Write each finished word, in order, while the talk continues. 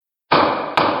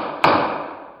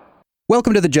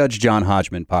Welcome to the Judge John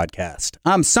Hodgman podcast.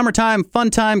 I'm summertime,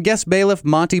 fun-time guest bailiff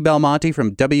Monty Belmonte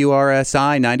from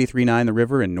WRSI 93.9 The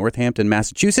River in Northampton,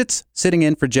 Massachusetts, sitting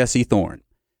in for Jesse Thorne.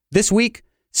 This week,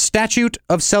 statute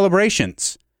of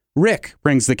celebrations. Rick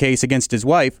brings the case against his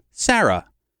wife, Sarah.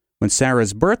 When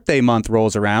Sarah's birthday month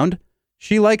rolls around,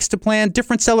 she likes to plan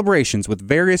different celebrations with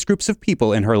various groups of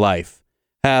people in her life.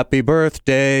 Happy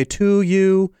birthday to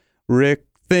you, Rick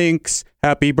thinks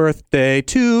happy birthday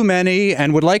too many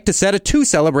and would like to set a 2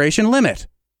 celebration limit.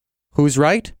 Who's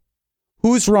right?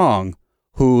 Who's wrong?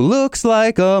 Who looks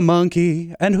like a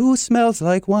monkey and who smells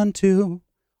like one too?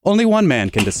 Only one man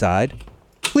can decide.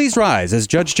 Please rise as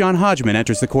Judge John Hodgman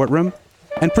enters the courtroom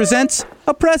and presents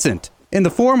a present in the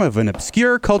form of an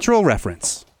obscure cultural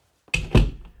reference.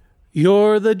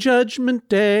 You're the judgment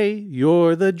day,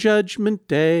 you're the judgment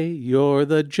day, you're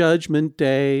the judgment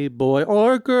day, boy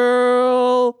or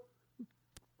girl.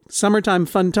 Summertime,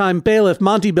 fun time, bailiff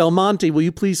Monty Belmonte, will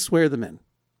you please swear them in?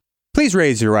 Please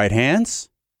raise your right hands.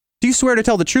 Do you swear to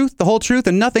tell the truth, the whole truth,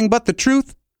 and nothing but the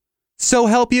truth? So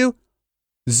help you?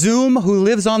 Zoom, who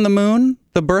lives on the moon,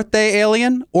 the birthday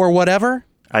alien, or whatever?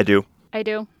 I do. I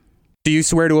do. Do you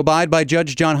swear to abide by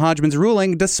Judge John Hodgman's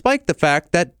ruling, despite the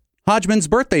fact that Hodgman's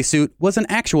birthday suit was an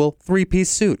actual 3-piece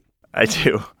suit? I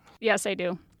do. Yes, I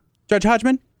do. Judge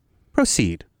Hodgman,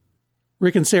 proceed.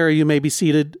 Rick and Sarah, you may be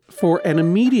seated for an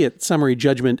immediate summary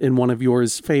judgment in one of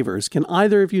yours favors. Can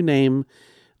either of you name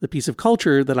the piece of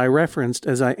culture that I referenced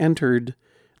as I entered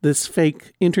this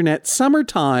fake internet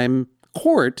summertime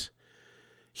court?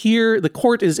 Here, the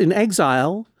court is in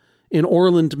exile in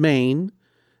Orland, Maine,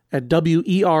 at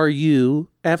WERU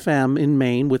FM in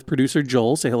Maine with producer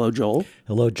Joel. Say hello, Joel.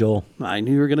 Hello, Joel. I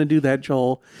knew you were going to do that,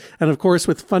 Joel. And of course,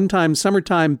 with fun time,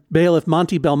 summertime bailiff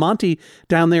Monty Belmonte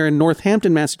down there in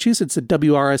Northampton, Massachusetts at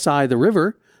WRSI The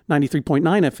River, 93.9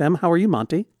 FM. How are you,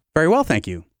 Monty? Very well, thank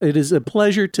you. It is a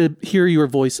pleasure to hear your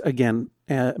voice again,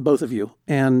 both of you.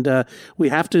 And we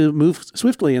have to move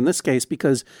swiftly in this case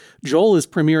because Joel is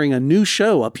premiering a new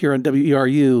show up here on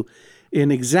WERU in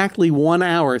exactly 1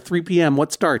 hour, 3 p.m.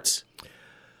 What starts?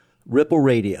 Ripple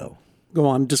Radio. Go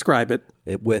on, describe it.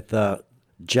 With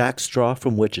Jack Straw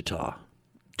from Wichita.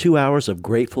 2 hours of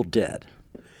Grateful Dead.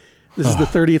 This is the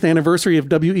 30th anniversary of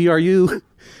WERU.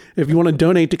 If you want to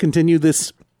donate to continue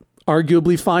this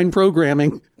arguably fine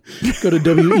programming, go to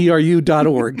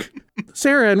weru.org.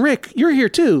 Sarah and Rick, you're here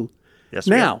too. Yes,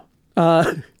 now,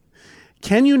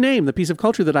 can you name the piece of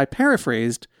culture that I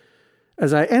paraphrased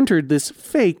as I entered this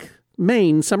fake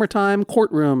Maine summertime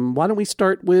courtroom? Why don't we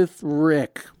start with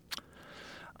Rick?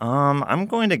 I'm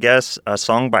going to guess a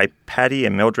song by Patty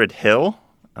and Mildred Hill.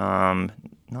 Not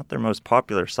their most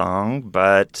popular song,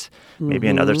 but maybe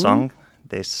another song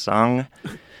they sung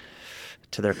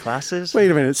to their classes.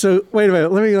 Wait a minute.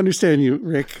 Let me understand you,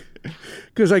 Rick,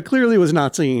 because I clearly was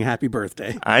not singing Happy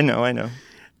Birthday. I know.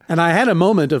 And I had a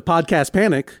moment of podcast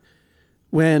panic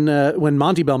when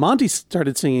Monty Belmonte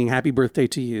started singing Happy Birthday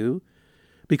to You,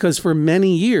 because for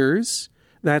many years,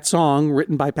 that song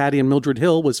written by Patty and Mildred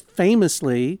Hill was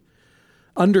famously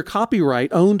under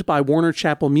copyright owned by Warner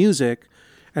Chappell Music,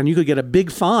 and you could get a big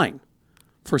fine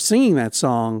for singing that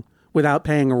song without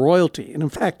paying a royalty. And in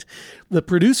fact, the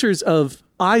producers of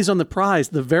Eyes on the Prize,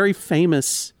 the very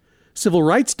famous civil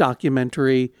rights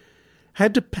documentary,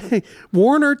 had to pay.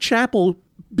 Warner Chappell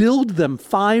billed them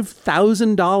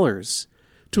 $5,000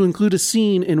 to include a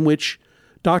scene in which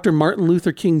Dr. Martin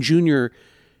Luther King Jr.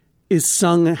 is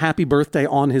sung Happy Birthday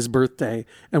on his birthday.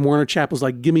 And Warner Chappell's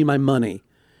like, give me my money.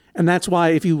 And that's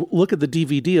why if you look at the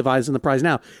DVD of Eyes on the Prize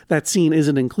now, that scene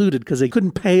isn't included because they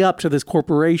couldn't pay up to this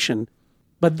corporation.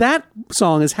 But that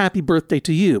song is Happy Birthday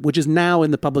to You, which is now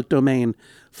in the public domain.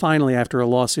 Finally, after a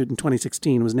lawsuit in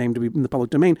 2016 was named to be in the public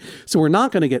domain. So we're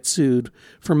not going to get sued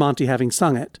for Monty having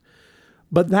sung it.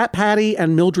 But that Patty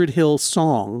and Mildred Hill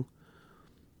song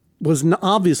was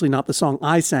obviously not the song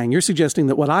I sang. You're suggesting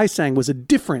that what I sang was a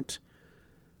different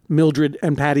Mildred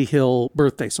and Patty Hill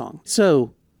birthday song.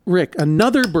 So, Rick,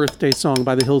 another birthday song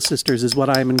by the Hill Sisters is what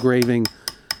I am engraving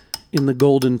in the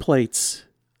golden plates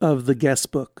of the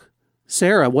guest book.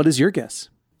 Sarah, what is your guess?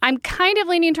 I'm kind of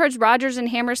leaning towards Rodgers and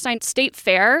Hammerstein State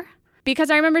Fair because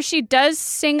I remember she does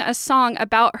sing a song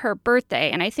about her birthday,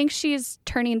 and I think she's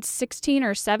turning 16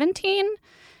 or 17,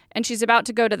 and she's about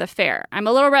to go to the fair. I'm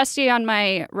a little rusty on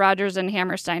my Rodgers and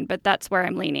Hammerstein, but that's where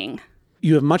I'm leaning.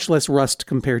 You have much less rust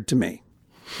compared to me.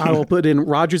 I will put in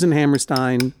Rodgers and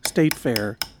Hammerstein State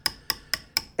Fair.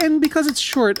 And because it's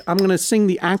short, I'm going to sing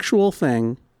the actual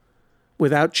thing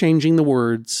without changing the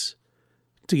words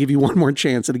to give you one more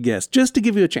chance at a guess, just to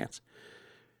give you a chance.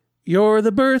 You're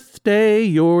the birthday,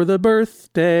 you're the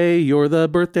birthday, you're the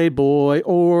birthday boy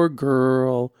or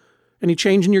girl. Any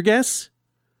change in your guess?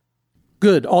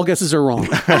 Good. All guesses are wrong.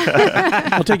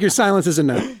 I'll take your silence as a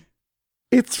no.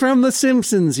 It's from The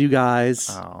Simpsons, you guys.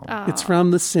 Oh. It's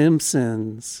from The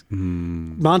Simpsons.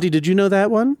 Monty, did you know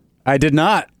that one? I did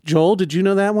not. Joel, did you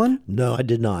know that one? No, I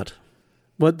did not.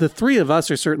 But the three of us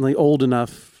are certainly old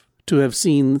enough to have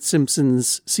seen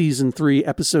Simpsons Season 3,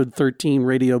 Episode 13,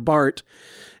 Radio Bart,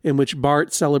 in which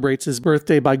Bart celebrates his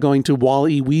birthday by going to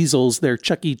Wall-E Weasel's, their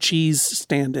Chuck E. Cheese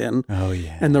stand-in. Oh,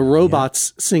 yeah. And the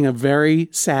robots sing a very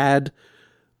sad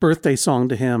birthday song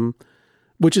to him,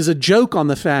 which is a joke on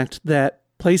the fact that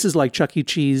places like Chuck E.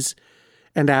 Cheese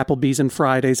and Applebee's and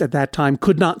Fridays at that time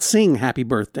could not sing Happy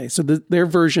Birthday. So their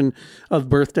version of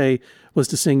birthday was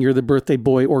to sing You're the Birthday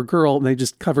Boy or Girl, and they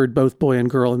just covered both boy and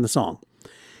girl in the song.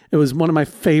 It was one of my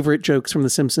favorite jokes from The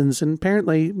Simpsons, and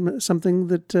apparently something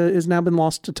that has now been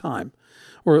lost to time,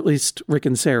 or at least Rick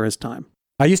and Sarah's time.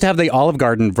 I used to have the Olive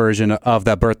Garden version of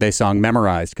that birthday song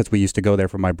memorized because we used to go there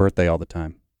for my birthday all the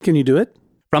time. Can you do it?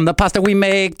 From the pasta we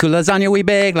make to lasagna we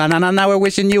bake, la na na na, we're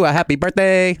wishing you a happy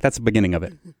birthday. That's the beginning of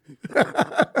it.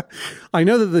 I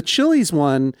know that the Chili's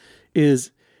one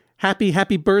is happy,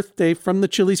 happy birthday from the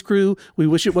Chili's crew. We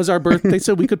wish it was our birthday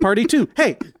so we could party too.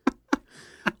 Hey,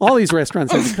 all these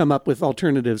restaurants have to come up with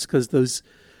alternatives because those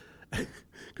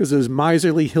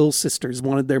miserly Hill sisters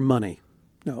wanted their money.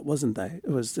 No, it wasn't they. It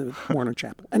was the Warner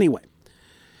Chapel. Anyway.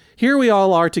 Here we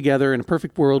all are together in a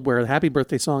perfect world where the Happy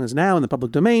Birthday song is now in the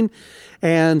public domain,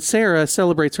 and Sarah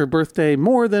celebrates her birthday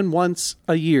more than once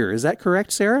a year. Is that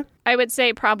correct, Sarah? I would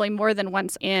say probably more than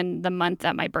once in the month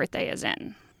that my birthday is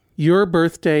in. Your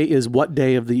birthday is what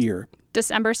day of the year?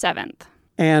 December 7th.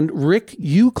 And Rick,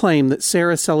 you claim that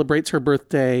Sarah celebrates her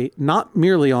birthday not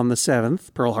merely on the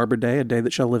 7th, Pearl Harbor Day, a day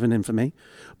that shall live in infamy,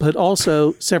 but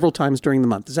also several times during the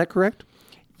month. Is that correct?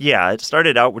 Yeah, it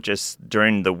started out with just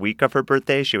during the week of her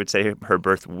birthday. She would say her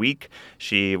birth week.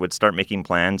 She would start making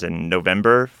plans in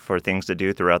November for things to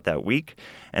do throughout that week.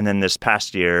 And then this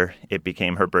past year, it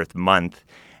became her birth month.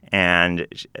 And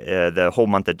the whole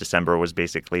month of December was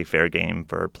basically fair game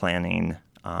for planning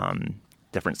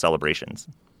different celebrations.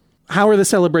 How are the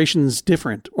celebrations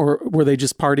different? Or were they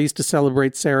just parties to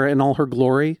celebrate Sarah in all her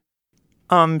glory?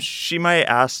 She might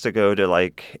ask to go to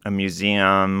like a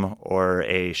museum or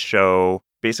a show,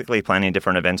 basically planning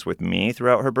different events with me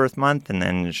throughout her birth month. And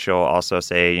then she'll also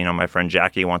say, you know, my friend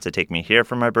Jackie wants to take me here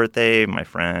for my birthday. My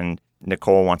friend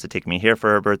Nicole wants to take me here for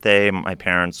her birthday. My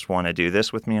parents want to do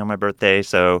this with me on my birthday.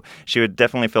 So she would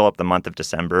definitely fill up the month of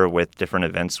December with different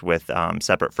events with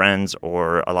separate friends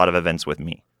or a lot of events with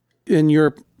me. And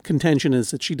your contention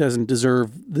is that she doesn't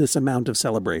deserve this amount of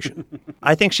celebration.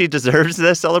 I think she deserves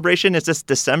this celebration. It's just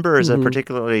December is a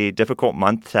particularly difficult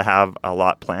month to have a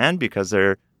lot planned because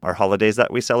there are holidays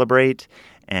that we celebrate.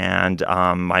 And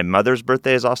my mother's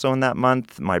birthday is also in that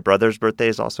month. My brother's birthday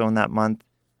is also in that month.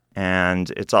 And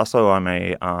it's also, I'm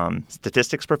a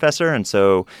statistics professor. And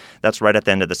so that's right at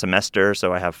the end of the semester.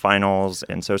 So I have finals.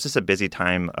 And so it's just a busy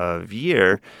time of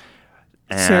year.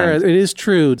 And Sarah, it is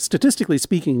true. Statistically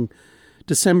speaking,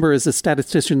 December is a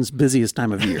statistician's busiest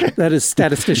time of year. That is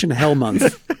statistician hell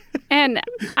month. And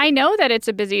I know that it's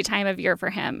a busy time of year for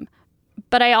him,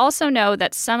 but I also know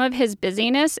that some of his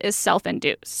busyness is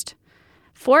self-induced.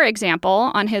 For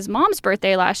example, on his mom's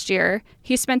birthday last year,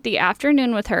 he spent the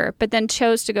afternoon with her, but then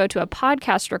chose to go to a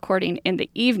podcast recording in the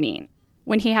evening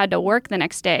when he had to work the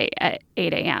next day at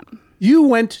 8 a.m. You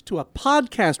went to a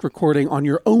podcast recording on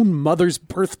your own mother's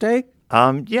birthday?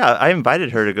 Yeah, I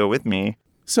invited her to go with me.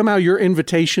 Somehow your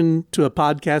invitation to a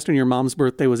podcast on your mom's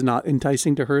birthday was not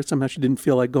enticing to her? Somehow she didn't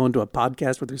feel like going to a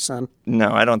podcast with her son?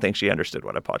 No, I don't think she understood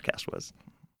what a podcast was.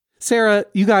 Sarah,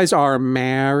 you guys are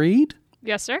married?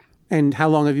 Yes, sir. And how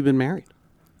long have you been married?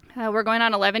 We're going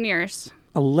on 11 years.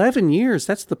 11 years.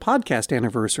 That's the podcast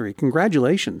anniversary.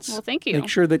 Congratulations. Well, thank you. Make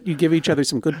sure that you give each other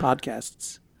some good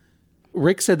podcasts.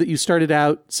 Rick said that you started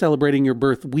out celebrating your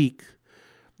birth week,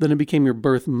 then it became your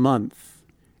birth month.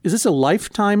 Is this a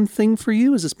lifetime thing for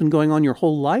you? Has this been going on your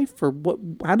whole life? Or what?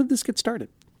 How did this get started?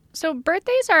 So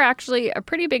birthdays are actually a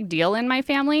pretty big deal in my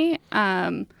family.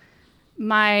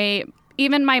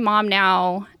 Even my mom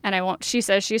now, and she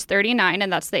says she's 39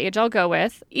 and that's the age I'll go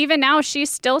with. Even now, she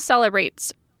still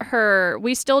celebrates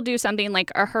we still do something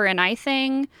like a her and I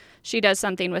thing. She does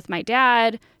something with my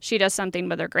dad. She does something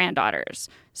with her granddaughters.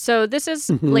 So this is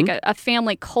like a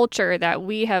family culture that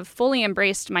we have fully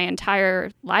embraced my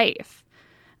entire life.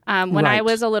 When I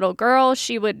was a little girl,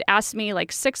 she would ask me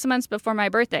like 6 months before my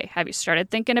birthday, have you started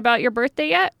thinking about your birthday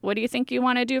yet? What do you think you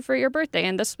want to do for your birthday?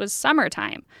 And this was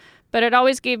summertime. But it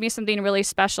always gave me something really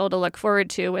special to look forward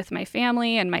to with my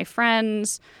family and my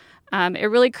friends. It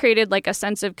really created like a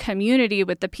sense of community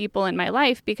with the people in my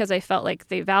life because I felt like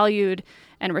they valued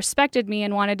and respected me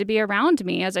and wanted to be around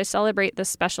me as I celebrate this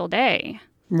special day.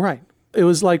 Right. It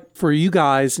was like for you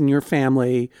guys and your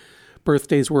family,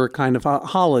 birthdays were kind of a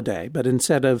holiday, but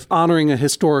instead of honoring a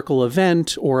historical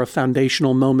event or a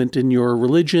foundational moment in your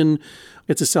religion,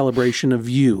 it's a celebration of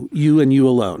you and you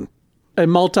alone. A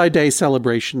multi-day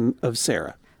celebration of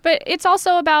Sarah. But it's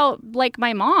also about like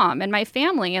my mom and my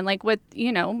family and like what,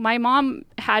 my mom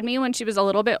had me when she was a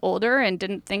little bit older and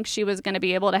didn't think she was going to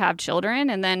be able to have children.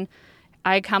 And then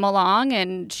I come along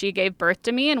and she gave birth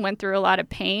to me and went through a lot of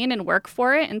pain and work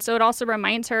for it. And so it also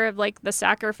reminds her of like the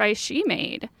sacrifice she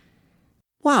made.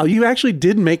 Wow, you actually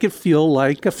did make it feel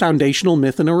like a foundational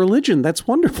myth in a religion. That's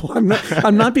wonderful.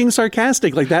 I'm not being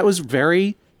sarcastic. Like that was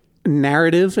very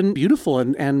narrative and beautiful.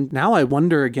 And now I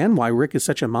wonder again why Rick is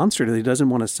such a monster that he doesn't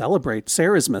want to celebrate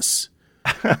Sarahsmas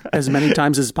as many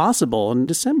times as possible in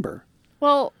December.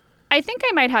 Well, I think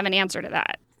I might have an answer to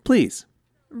that. Please.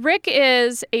 Rick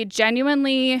is a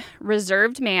genuinely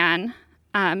reserved man.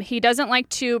 He doesn't like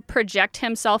to project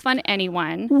himself on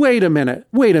anyone. Wait a minute.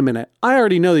 I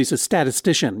already know he's a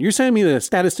statistician. You're saying me that a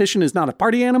statistician is not a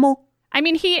party animal? I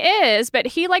mean, he is, but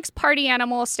he likes party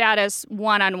animal status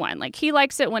one-on-one. Like, he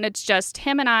likes it when it's just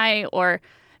him and I or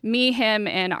me, him,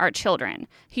 and our children.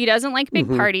 He doesn't like big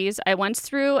parties. I once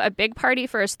threw a big party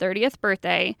for his 30th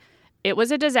birthday. It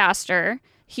was a disaster.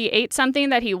 He ate something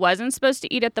that he wasn't supposed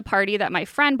to eat at the party that my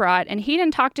friend brought, and he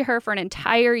didn't talk to her for an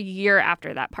entire year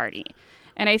after that party.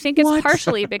 And I think it's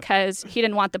partially because he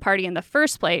didn't want the party in the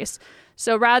first place.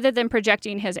 So rather than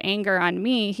projecting his anger on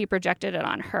me, he projected it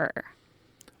on her.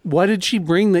 What did she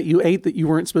bring that you ate that you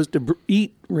weren't supposed to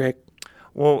eat, Rick?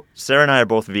 Well, Sarah and I are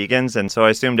both vegans, and so I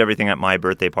assumed everything at my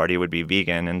birthday party would be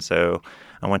vegan. And so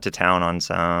I went to town on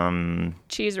some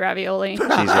cheese ravioli,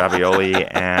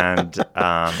 and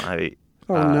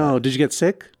Oh, no. Did you get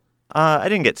sick? I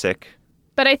didn't get sick.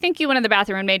 But I think you went in the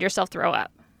bathroom and made yourself throw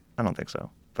up. I don't think so.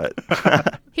 But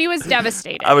he was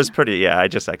devastated. I was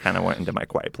I kind of went into my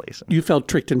quiet place. You felt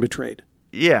tricked and betrayed.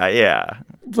 Yeah.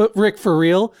 But Rick, for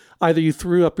real, either you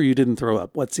threw up or you didn't throw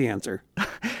up. What's the answer?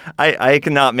 I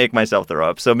cannot make myself throw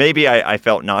up. So maybe I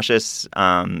felt nauseous,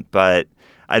 but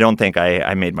I don't think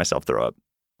I made myself throw up.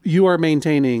 You are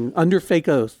maintaining under fake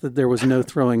oath that there was no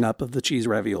throwing up of the cheese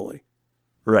ravioli.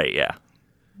 Right, yeah.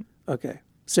 Okay.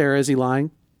 Sarah, is he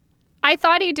lying? I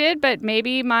thought he did, but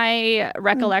maybe my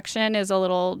recollection is a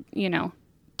little,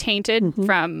 tainted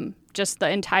from just the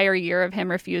entire year of him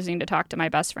refusing to talk to my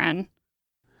best friend.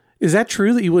 Is that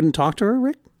true that you wouldn't talk to her,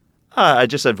 Rick? I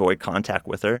just avoid contact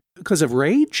with her. Because of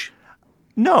rage?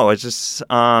 No, it's just,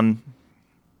 I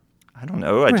don't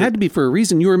know. It had to be for a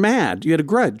reason. You were mad. You had a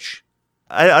grudge.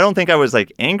 I don't think I was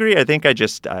angry. I think I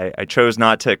chose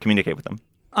not to communicate with him.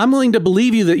 I'm willing to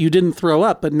believe you that you didn't throw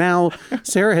up, but now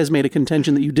Sarah has made a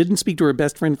contention that you didn't speak to her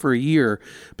best friend for a year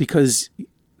because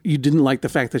you didn't like the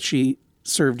fact that she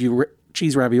served you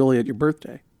cheese ravioli at your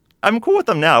birthday. I'm cool with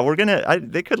them now.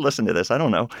 They could listen to this. I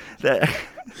don't know.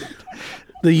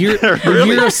 The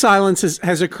year of silence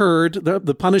has occurred.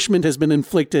 The punishment has been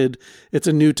inflicted. It's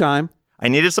a new time. I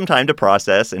needed some time to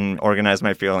process and organize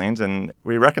my feelings, and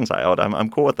we reconciled. I'm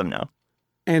cool with them now.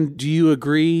 And do you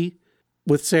agree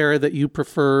with Sarah that you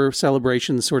prefer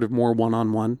celebrations sort of more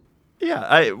one-on-one?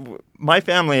 Yeah, my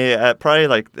family at probably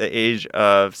the age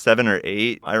of 7 or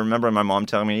 8, I remember my mom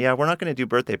telling me, we're not going to do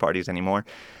birthday parties anymore.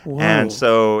 Whoa. And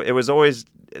so it was always,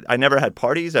 I never had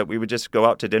parties. That we would just go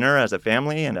out to dinner as a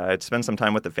family and I'd spend some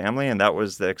time with the family. And that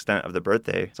was the extent of the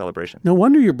birthday celebration. No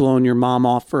wonder you're blowing your mom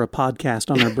off for a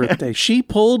podcast on her birthday. She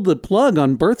pulled the plug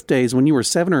on birthdays when you were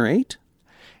 7 or 8?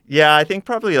 Yeah, I think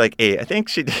probably 8. I think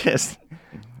she just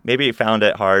maybe found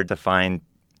it hard to find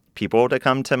people to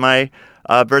come to my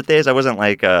birthdays. I wasn't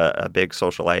a big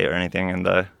socialite or anything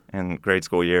in grade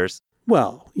school years.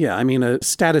 Well, yeah, I mean, a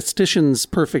statistician's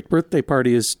perfect birthday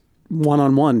party is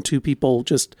one-on-one, 2 people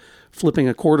just flipping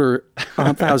a quarter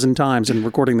 1,000 times and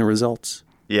recording the results.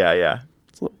 Yeah.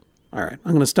 So, all right,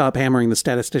 I'm going to stop hammering the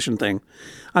statistician thing.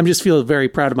 I just feel very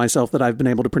proud of myself that I've been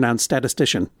able to pronounce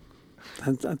statistician.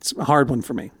 That's a hard one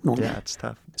for me. Normally. Yeah, it's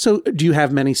tough. So do you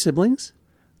have many siblings?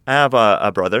 I have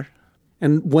a brother.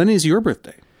 And when is your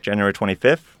birthday? January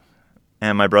 25th.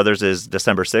 And my brother's is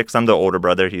December 6th. I'm the older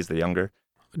brother. He's the younger.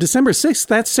 December 6th,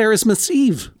 that's Sarahsmas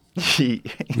Eve.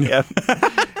 Yeah.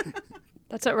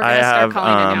 That's what we're going to start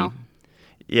calling it now.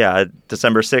 Yeah,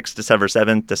 December 6th, December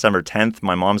 7th, December 10th.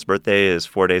 My mom's birthday is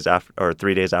 3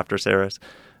 days after Sarah's.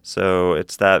 So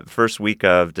it's that first week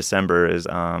of December is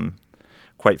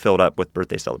quite filled up with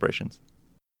birthday celebrations.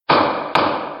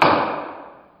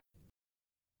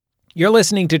 You're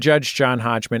listening to Judge John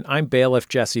Hodgman. I'm bailiff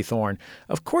Jesse Thorne.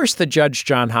 Of course, the Judge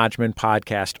John Hodgman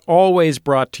podcast, always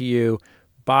brought to you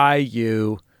by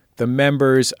you, the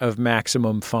members of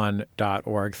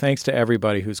MaximumFun.org. Thanks to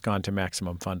everybody who's gone to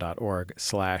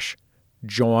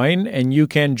MaximumFun.org/join, and you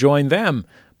can join them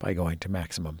by going to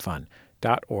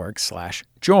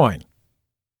MaximumFun.org/join.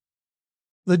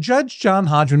 The Judge John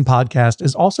Hodgman podcast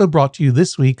is also brought to you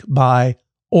this week by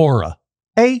Aura.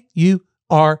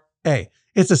 A-U-R-A.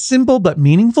 It's a simple but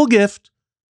meaningful gift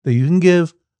that you can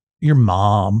give your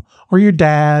mom or your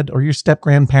dad or your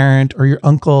step-grandparent or your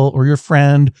uncle or your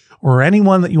friend or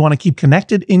anyone that you want to keep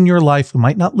connected in your life who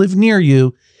might not live near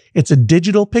you. It's a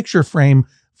digital picture frame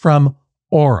from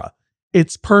Aura.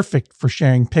 It's perfect for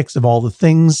sharing pics of all the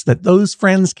things that those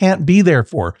friends can't be there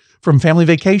for, from family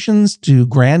vacations to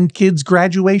grandkids'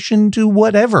 graduation to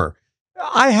whatever.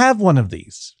 I have one of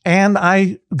these, and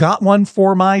I got one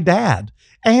for my dad.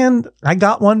 And I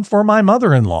got one for my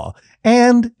mother-in-law,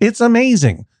 and it's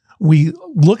amazing. We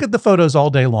look at the photos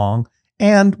all day long,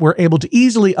 and we're able to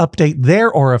easily update their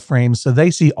Aura frames so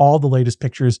they see all the latest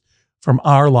pictures from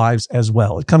our lives as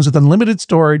well. It comes with unlimited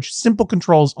storage, simple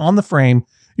controls on the frame.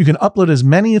 You can upload as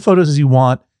many photos as you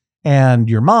want, and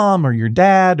your mom or your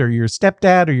dad or your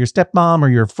stepdad or your stepmom or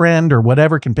your friend or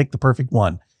whatever can pick the perfect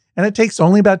one. And it takes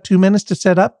only about 2 minutes to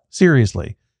set up.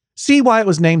 Seriously. See why it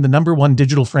was named the #1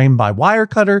 digital frame by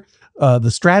Wirecutter,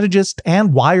 The Strategist,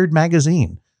 and Wired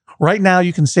Magazine. Right now,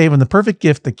 you can save on the perfect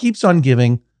gift that keeps on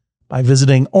giving by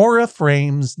visiting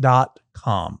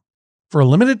auraframes.com. For a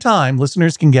limited time,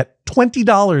 listeners can get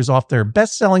 $20 off their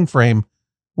best-selling frame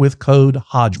with code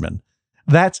Hodgman.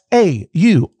 That's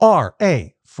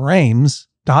A-U-R-A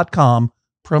frames.com,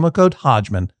 promo code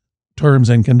Hodgman. Terms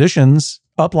and conditions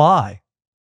apply.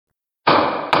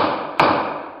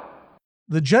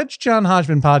 The Judge John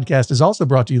Hodgman podcast is also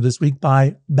brought to you this week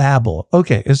by Babbel.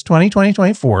 Okay, it's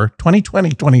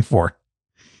 2020-24.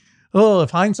 Oh,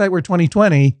 if hindsight were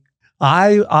 2020,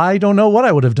 I don't know what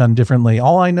I would have done differently.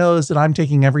 All I know is that I'm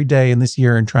taking every day in this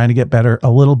year and trying to get better a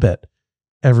little bit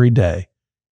every day.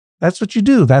 That's what you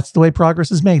do. That's the way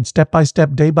progress is made, step by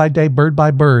step, day by day, bird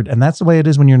by bird. And that's the way it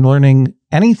is when you're learning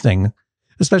anything,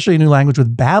 especially a new language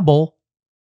with Babbel.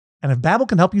 And if Babbel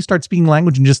can help you start speaking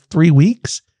language in just 3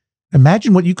 weeks,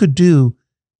 imagine what you could do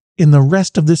in the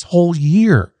rest of this whole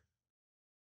year.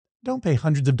 Don't pay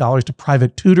hundreds of dollars to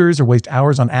private tutors or waste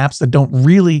hours on apps that don't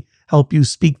really help you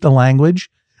speak the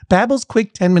language. Babbel's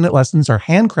quick 10-minute lessons are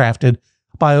handcrafted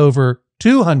by over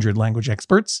 200 language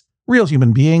experts, real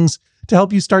human beings, to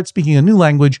help you start speaking a new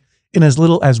language in as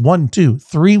little as 1, 2,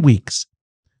 3 weeks.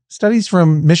 Studies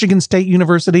from Michigan State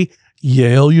University,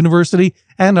 Yale University,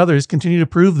 and others continue to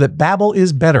prove that Babbel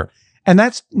is better. And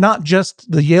that's not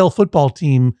just the Yale football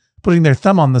team putting their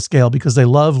thumb on the scale because they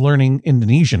love learning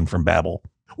Indonesian from Babbel.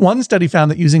 One study found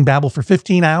that using Babbel for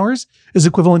 15 hours is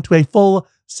equivalent to a full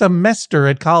semester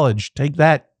at college. Take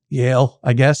that, Yale,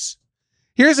 I guess.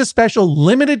 Here's a special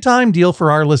limited time deal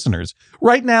for our listeners.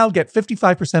 Right now, get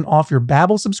 55% off your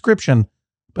Babbel subscription,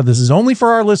 but this is only for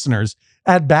our listeners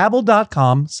at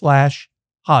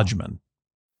babbel.com/Hodgman.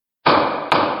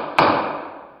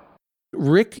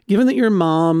 Rick, given that your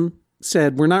mom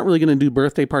said we're not really going to do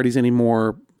birthday parties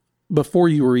anymore before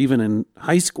you were even in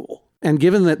high school, and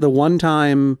given that the one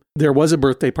time there was a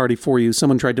birthday party for you,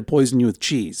 someone tried to poison you with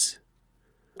cheese,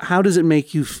 how does it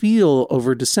make you feel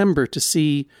over December to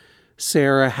see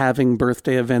Sarah having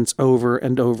birthday events over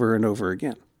and over and over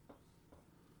again?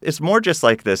 It's more just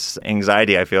like this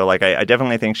anxiety, I feel like. I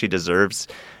definitely think she deserves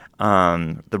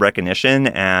the recognition,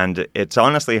 and it's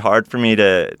honestly hard for me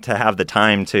to have the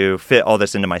time to fit all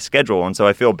this into my schedule. And so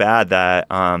I feel bad that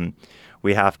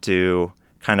we have to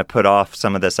kind of put off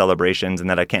some of the celebrations and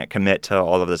that I can't commit to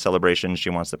all of the celebrations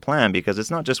she wants to plan, because it's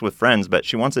not just with friends, but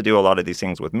she wants to do a lot of these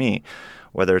things with me,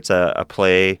 whether it's a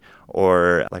play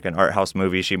or like an art house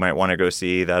movie she might want to go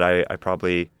see that I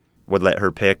probably would let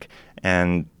her pick.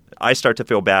 And I start to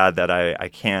feel bad that I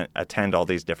can't attend all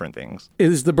these different things.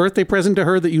 Is the birthday present to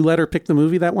her that you let her pick the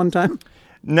movie that one time?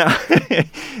 No,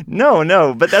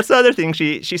 no. But that's the other thing.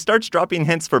 She starts dropping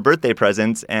hints for birthday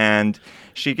presents, and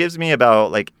she gives me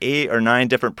about like 8 or 9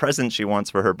 different presents she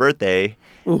wants for her birthday.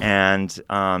 Ooh. And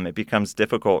it becomes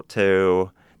difficult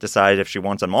to decide if she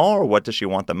wants them all, or what does she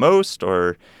want the most,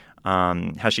 or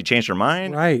has she changed her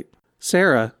mind? Right.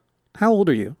 Sarah, how old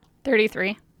are you?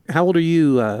 33. How old are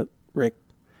you, Rick?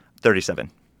 37.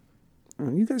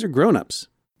 You guys are grown-ups.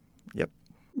 Yep.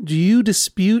 Do you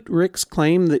dispute Rick's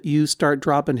claim that you start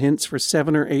dropping hints for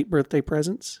 7 or 8 birthday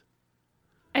presents?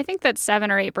 I think that 7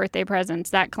 or 8 birthday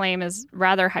presents, that claim is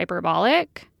rather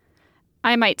hyperbolic.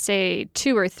 I might say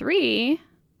 2 or 3,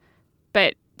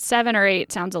 but 7 or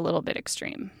 8 sounds a little bit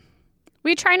extreme.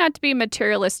 We try not to be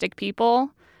materialistic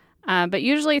people, but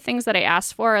usually things that I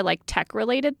ask for are like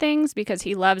tech-related things because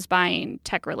he loves buying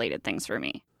tech-related things for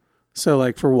me. So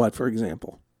like for what, for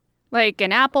example? Like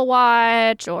an Apple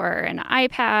Watch or an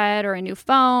iPad or a new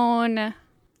phone.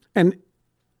 And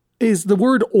is the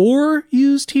word or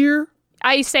used here?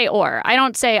 I say or. I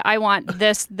don't say I want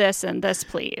this, this, and this,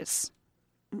 please.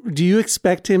 Do you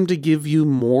expect him to give you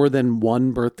more than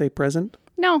one birthday present?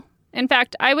 No. In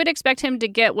fact, I would expect him to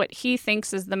get what he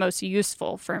thinks is the most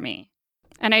useful for me.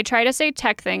 And I try to say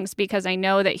tech things because I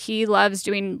know that he loves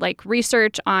doing like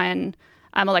research on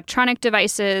electronic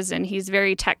devices, and he's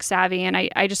very tech savvy. And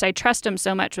I trust him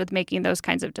so much with making those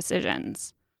kinds of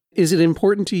decisions. Is it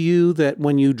important to you that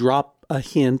when you drop a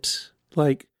hint,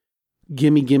 like,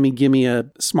 gimme a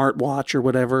smartwatch or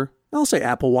whatever, I'll say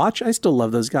Apple Watch. I still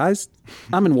love those guys.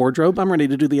 I'm in wardrobe. I'm ready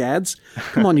to do the ads.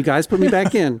 Come on, you guys, put me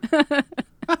back in.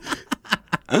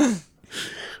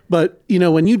 But,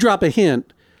 when you drop a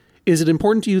hint, is it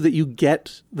important to you that you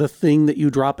get the thing that you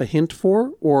drop a hint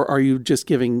for, or are you just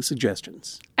giving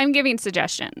suggestions? I'm giving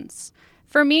suggestions.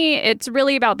 For me, it's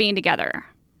really about being together.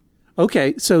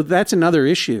 Okay, so that's another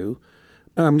issue.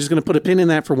 I'm just going to put a pin in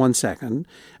that for 1 second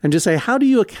and just say, how do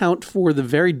you account for the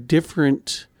very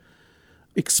different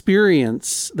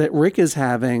experience that Rick is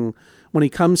having when he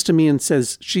comes to me and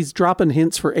says, she's dropping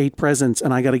hints for 8 presents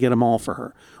and I got to get them all for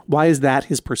her? Why is that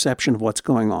his perception of what's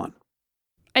going on?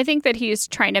 I think that he's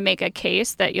trying to make a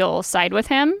case that you'll side with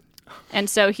him. And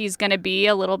so he's going to be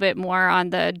a little bit more on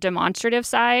the demonstrative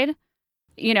side.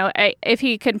 If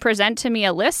he could present to me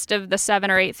a list of the 7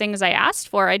 or 8 things I asked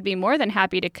for, I'd be more than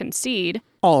happy to concede.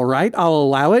 All right, I'll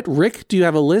allow it. Rick, do you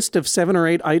have a list of 7 or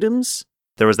 8 items?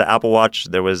 There was the Apple Watch.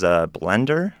 There was a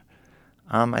blender,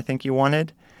 I think you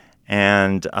wanted.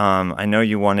 And I know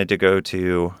you wanted to go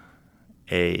to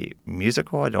a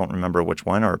musical. I don't remember which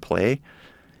one, or a play.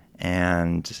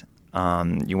 And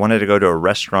you wanted to go to a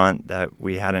restaurant that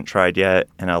we hadn't tried yet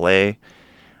in LA.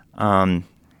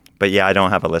 But yeah, I don't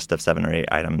have a list of 7 or 8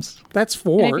 items. That's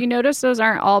 4. And if you notice, those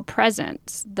aren't all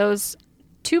presents. Those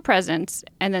 2 presents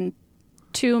and then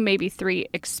 2, maybe 3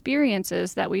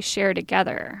 experiences that we share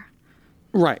together.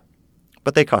 Right.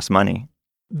 But they cost money.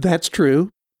 That's true.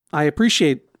 I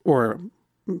appreciate, or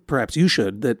perhaps you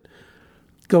should, that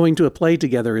going to a play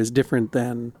together is different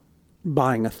than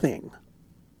buying a thing.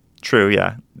 True,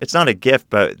 yeah. It's not a gift,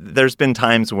 but there's been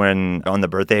times when on the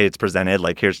birthday it's presented,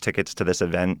 like, here's tickets to this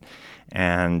event.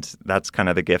 And that's kind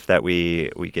of the gift that we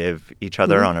give each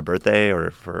other on a birthday or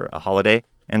for a holiday.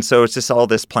 And so it's just all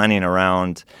this planning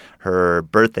around her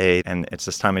birthday. And it's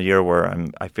this time of year where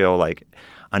I feel like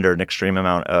under an extreme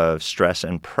amount of stress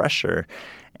and pressure.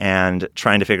 And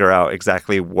trying to figure out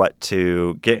exactly what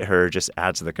to get her just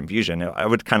adds to the confusion. I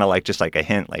would kind of like just like a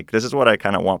hint, like, this is what I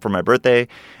kind of want for my birthday.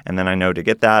 And then I know to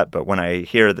get that. But when I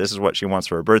hear this is what she wants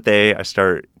for her birthday, I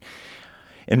start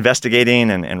investigating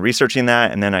and researching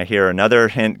that. And then I hear another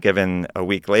hint given a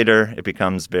week later. It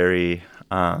becomes very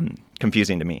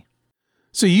confusing to me.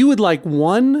 So you would like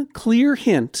one clear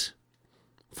hint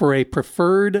for a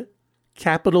preferred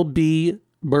capital B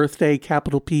birthday,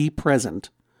 capital P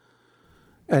present,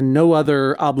 and no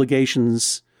other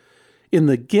obligations in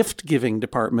the gift-giving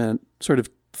department sort of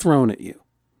thrown at you.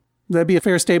 Would that be a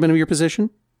fair statement of your position?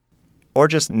 Or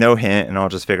just no hint, and I'll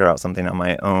just figure out something on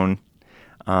my own.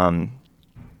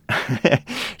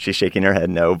 She's shaking her head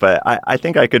no, but I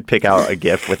think I could pick out a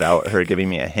gift without her giving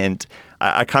me a hint.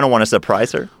 I kind of want to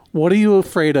surprise her. What are you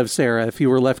afraid of, Sarah, if he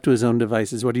were left to his own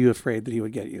devices? What are you afraid that he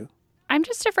would get you? I'm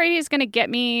just afraid he's going to get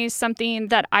me something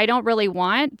that I don't really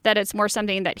want, that it's more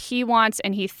something that he wants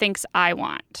and he thinks I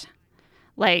want.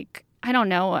 Like, I don't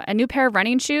know, a new pair of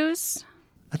running shoes.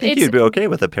 I think you'd be okay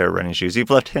with a pair of running shoes. You've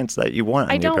left hints that you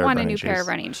want a new pair of running shoes. I don't want a new pair of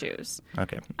running shoes.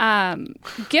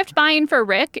 Okay. Gift buying for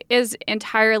Rick is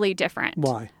entirely different.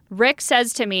 Why? Rick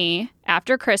says to me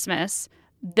after Christmas,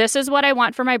 this is what I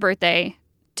want for my birthday.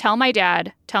 Tell my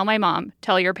dad, tell my mom,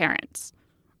 tell your parents.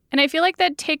 And I feel like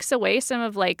that takes away some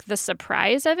of like the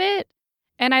surprise of it.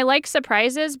 And I like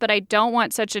surprises, but I don't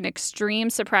want such an extreme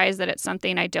surprise that it's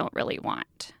something I don't really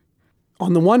want.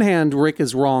 On the one hand, Rick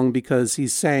is wrong because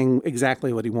he's saying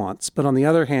exactly what he wants. But on the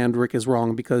other hand, Rick is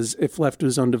wrong because if left to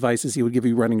his own devices, he would give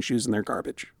you running shoes and they're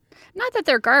garbage. Not that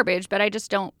they're garbage, but I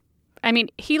just don't. I mean,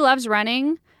 he loves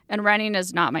running, and running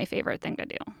is not my favorite thing to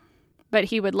do. But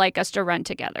he would like us to run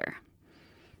together.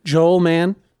 Joel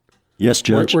Mann? Yes,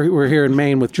 Judge. We're here in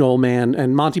Maine with Joel Mann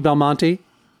and Monty Belmonte.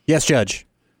 Yes, Judge.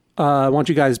 I want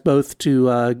you guys both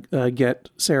to get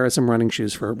Sarah some running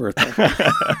shoes for her birthday.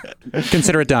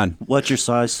 Consider it done. What's your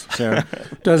size, Sarah?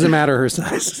 Doesn't matter her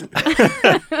size.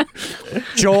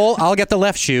 Joel, I'll get the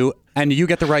left shoe, and you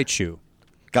get the right shoe.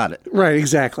 Got it. Right,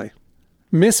 exactly.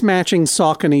 Mismatching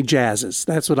Saucony jazzes.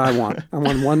 That's what I want. I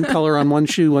want one color on one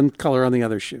shoe, one color on the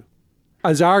other shoe.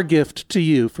 As our gift to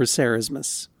you for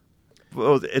Sarahsmas.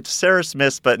 Well, it's Sarah's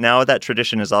Miss, but now that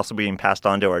tradition is also being passed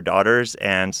on to our daughters.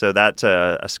 And so that's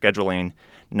a scheduling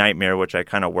nightmare, which I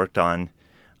kind of worked on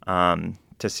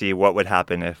to see what would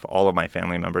happen if all of my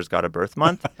family members got a birth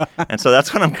month. And so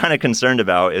that's what I'm kind of concerned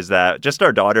about, is that just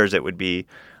our daughters, it would be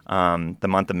the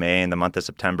month of May and the month of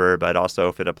September, but also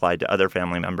if it applied to other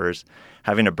family members,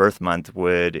 having a birth month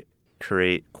would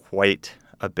create quite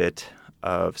a bit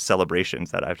of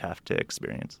celebrations that I'd have to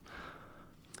experience.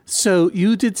 So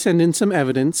you did send in some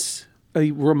evidence,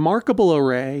 a remarkable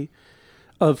array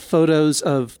of photos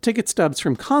of ticket stubs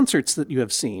from concerts that you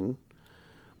have seen,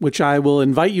 which I will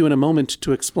invite you in a moment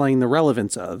to explain the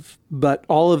relevance of. But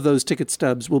all of those ticket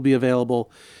stubs will be available.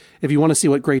 If you want to see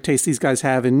what great taste these guys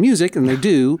have in music, and they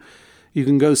do, you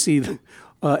can go see the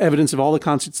evidence of all the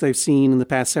concerts they've seen in the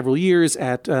past several years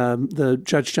at the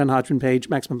Judge John Hodgman page,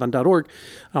 MaximumFun.org.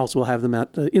 I also will have them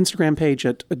at the Instagram page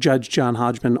at Judge John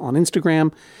Hodgman on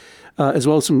Instagram, as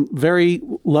well as some very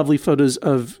lovely photos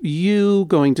of you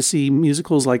going to see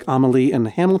musicals like Amelie and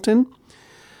Hamilton.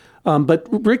 But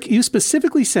Rick, you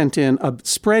specifically sent in a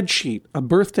spreadsheet, a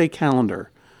birthday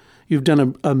calendar. You've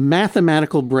done a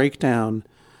mathematical breakdown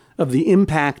of the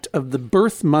impact of the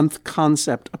birth month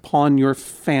concept upon your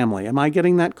family. Am I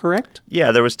getting that correct?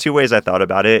 Yeah, there was two ways I thought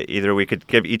about it. Either we could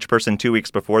give each person 2 weeks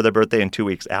before their birthday and 2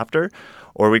 weeks after,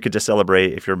 or we could just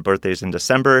celebrate. If your birthday's in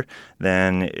December,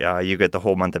 then you get the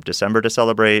whole month of December to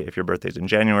celebrate. If your birthday's in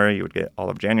January, you would get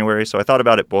all of January. So I thought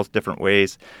about it both different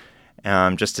ways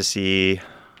just to see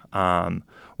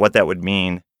what that would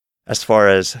mean as far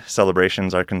as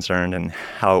celebrations are concerned and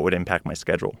how it would impact my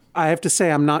schedule. I have to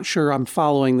say I'm not sure I'm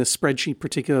following this spreadsheet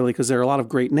particularly because there are a lot of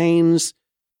great names.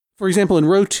 For example, in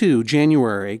row 2,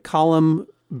 January, column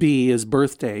B is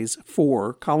birthdays,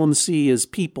 4. Column C is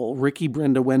people, Ricky,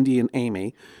 Brenda, Wendy, and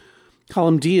Amy.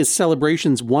 Column D is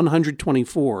celebrations,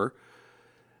 124.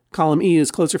 Column E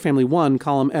is closer family, 1.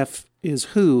 Column F is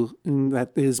who, and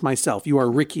that is myself. You are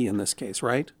Ricky in this case,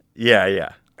 right?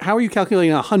 Yeah. How are you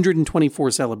calculating 124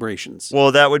 celebrations?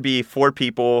 Well, that would be 4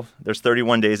 people. There's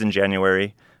 31 days in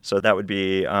January. So that would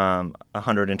be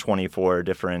 124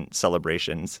 different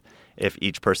celebrations if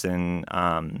each person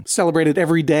celebrated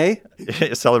every day?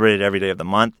 Celebrated every day of the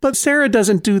month. But Sarah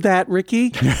doesn't do that,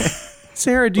 Ricky.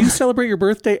 Sarah, do you celebrate your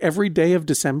birthday every day of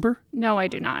December? No, I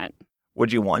do not.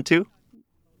 Would you want to?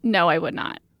 No, I would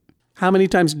not. How many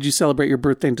times did you celebrate your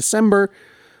birthday in December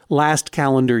last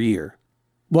calendar year?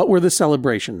 What were the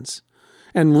celebrations?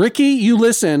 And Ricky, you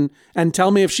listen and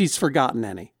tell me if she's forgotten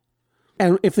any.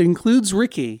 And if it includes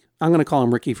Ricky, I'm going to call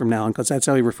him Ricky from now on because that's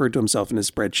how he referred to himself in his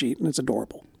spreadsheet, and it's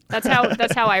adorable. That's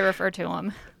how I refer to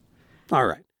him. All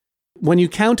right. When you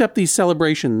count up these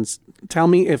celebrations, tell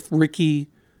me if Ricky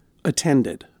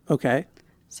attended, okay?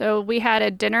 So we had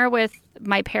a dinner with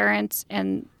my parents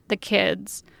and the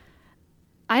kids.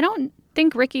 I don't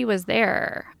think Ricky was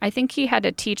there. I think he had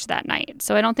to teach that night.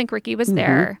 So I don't think Ricky was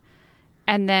there.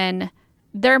 And then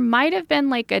there might have been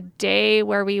like a day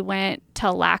where we went to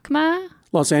LACMA.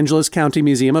 Los Angeles County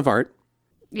Museum of Art.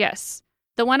 Yes.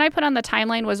 The one I put on the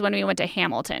timeline was when we went to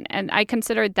Hamilton. And I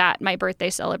considered that my birthday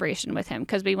celebration with him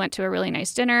because we went to a really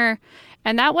nice dinner.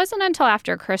 And that wasn't until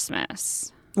after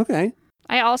Christmas. Okay.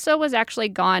 I also was actually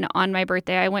gone on my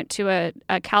birthday. I went to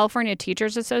a California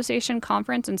Teachers Association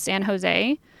conference in San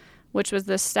Jose, which was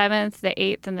the 7th, the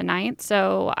 8th, and the 9th.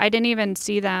 So I didn't even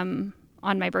see them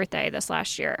on my birthday this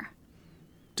last year.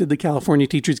 Did the California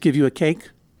teachers give you a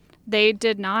cake? They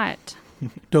did not.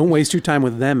 Don't waste your time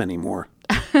with them anymore.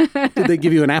 Did they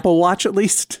give you an Apple Watch at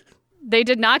least? They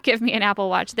did not give me an Apple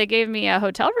Watch. They gave me a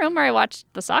hotel room where I watched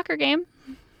the soccer game.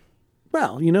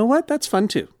 Well, you know what? That's fun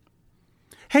too.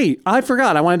 Hey, I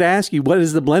forgot. I wanted to ask you, what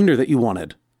is the blender that you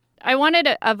wanted? I wanted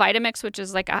a Vitamix, which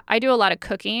is like, I do a lot of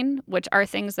cooking, which are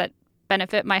things that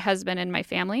benefit my husband and my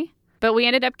family. But we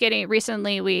ended up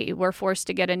recently we were forced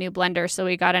to get a new blender. So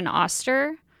we got an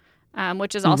Oster,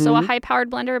 which is also a high-powered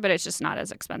blender, but it's just not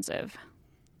as expensive.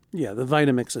 Yeah, the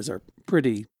Vitamixes are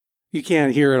pretty, you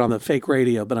can't hear it on the fake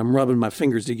radio, but I'm rubbing my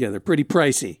fingers together. Pretty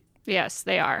pricey. Yes,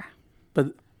 they are.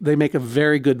 But they make a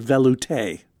very good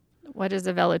velouté. What is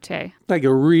a velouté? Like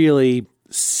a really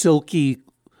silky,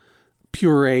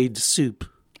 pureed soup.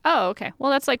 Oh, okay.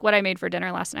 Well, that's like what I made for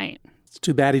dinner last night. It's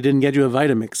too bad he didn't get you a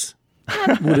Vitamix.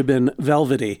 Would have been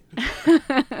velvety.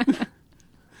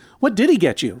 What did he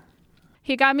get you?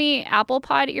 He got me Apple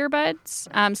Pod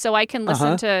earbuds so I can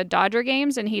listen to Dodger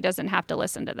games and he doesn't have to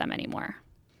listen to them anymore.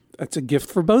 That's a gift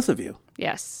for both of you.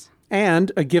 Yes.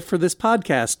 And a gift for this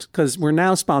podcast, because we're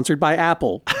now sponsored by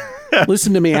Apple.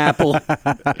 Listen to me, Apple.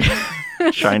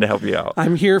 Trying to help you out.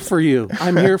 I'm here for you.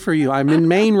 I'm here for you. I'm in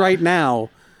Maine right now,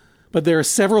 but there are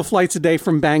several flights a day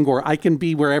from Bangor. I can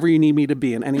be wherever you need me to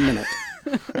be in any minute.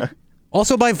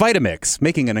 Also by Vitamix,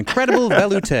 making an incredible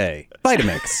velouté.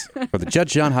 Vitamix for the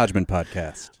Judge John Hodgman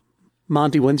podcast.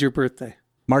 Monty, when's your birthday?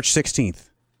 March 16th.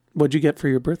 What'd you get for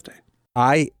your birthday?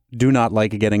 I do not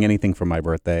like getting anything for my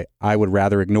birthday. I would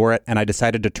rather ignore it, and I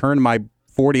decided to turn my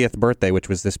 40th birthday, which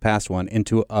was this past one,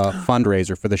 into a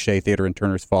fundraiser for the Shea Theater in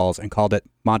Turners Falls and called it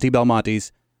Monty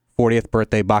Belmonte's 40th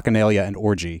Birthday Bacchanalia and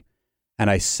Orgy. And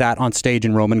I sat on stage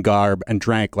in Roman garb and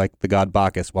drank like the god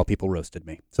Bacchus while people roasted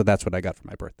me. So that's what I got for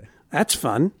my birthday. That's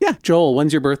fun. Yeah. Joel,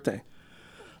 when's your birthday?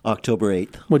 October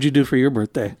 8th. What'd you do for your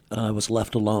birthday? I was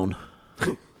left alone.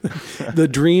 The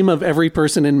dream of every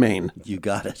person in Maine. You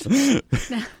got it.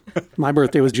 My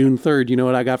birthday was June 3rd. You know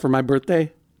what I got for my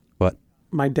birthday? What?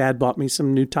 My dad bought me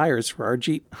some new tires for our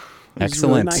Jeep. It was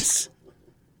Excellent. really nice.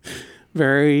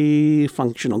 Very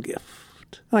functional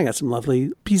gift. And I got some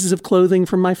lovely pieces of clothing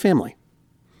from my family.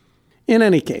 In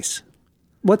any case,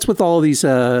 what's with all these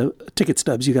ticket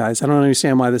stubs, you guys? I don't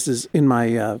understand why this is in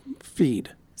my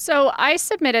feed. So I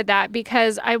submitted that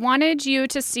because I wanted you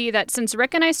to see that since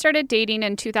Rick and I started dating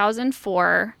in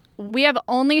 2004, we have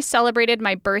only celebrated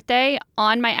my birthday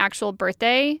on my actual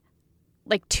birthday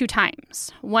like 2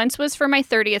 times. Once was for my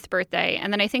 30th birthday,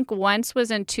 and then I think once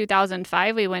was in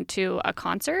 2005. We went to a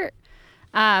concert.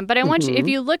 But I want you, if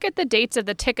you look at the dates of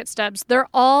the ticket stubs, they're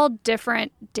all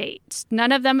different dates.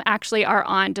 None of them actually are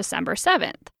on December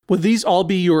 7th. Would these all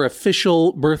be your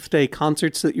official birthday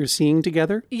concerts that you're seeing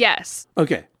together? Yes.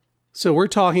 Okay. So we're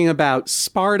talking about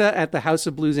Sparta at the House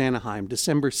of Blues Anaheim,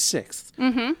 December 6th.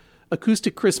 Mm-hmm.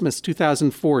 Acoustic Christmas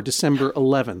 2004, December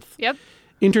 11th. Yep.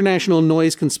 International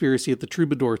Noise Conspiracy at the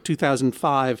Troubadour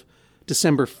 2005,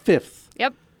 December 5th.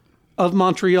 Yep. Of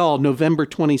Montreal, November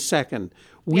 22nd.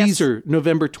 Weezer,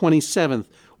 November 27th.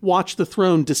 Watch the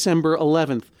Throne, December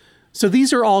 11th. So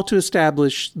these are all to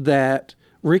establish that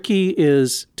Ricky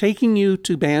is taking you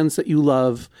to bands that you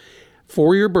love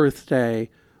for your birthday,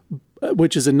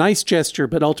 which is a nice gesture,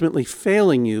 but ultimately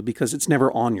failing you because it's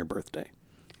never on your birthday.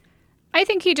 I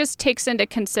think he just takes into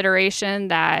consideration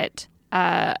that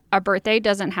a birthday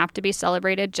doesn't have to be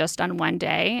celebrated just on one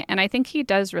day. And I think he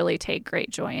does really take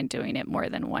great joy in doing it more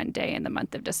than one day in the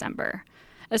month of December,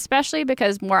 especially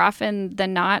because more often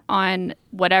than not on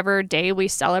whatever day we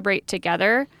celebrate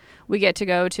together, we get to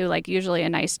go to like usually a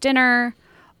nice dinner,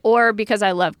 or because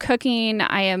I love cooking,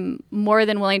 I am more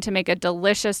than willing to make a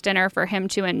delicious dinner for him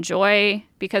to enjoy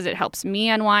because it helps me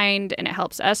unwind and it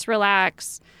helps us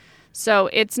relax. So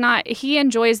it's not, he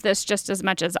enjoys this just as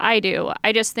much as I do.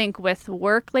 I just think with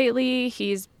work lately,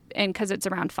 and because it's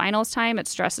around finals time, it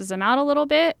stresses him out a little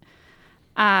bit.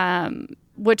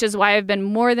 Which is why I've been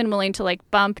more than willing to like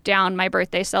bump down my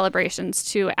birthday celebrations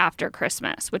to after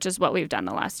Christmas, which is what we've done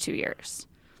the last 2 years.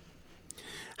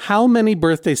 How many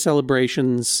birthday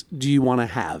celebrations do you want to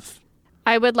have?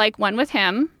 I would like one with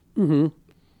him. Mm-hmm.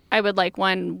 I would like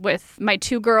one with my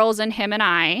 2 girls and him and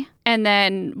I, and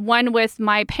then one with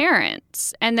my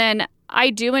parents. And then I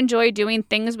do enjoy doing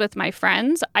things with my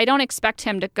friends. I don't expect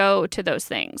him to go to those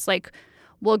things. Like,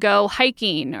 we'll go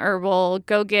hiking or we'll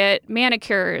go get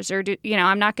manicures or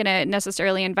I'm not going to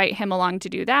necessarily invite him along to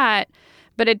do that,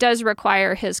 but it does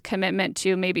require his commitment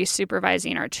to maybe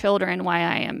supervising our children while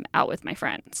I am out with my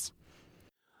friends.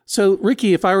 So,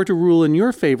 Ricky, if I were to rule in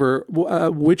your favor,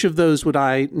 which of those would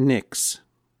I nix?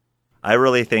 I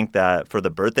really think that for the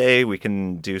birthday, we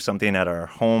can do something at our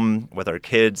home with our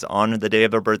kids on the day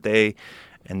of their birthday,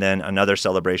 and then another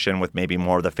celebration with maybe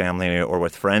more of the family or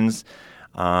with friends.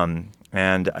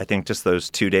 And I think just those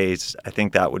 2 days, I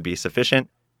think that would be sufficient.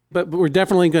 But we're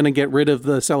definitely going to get rid of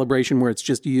the celebration where it's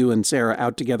just you and Sarah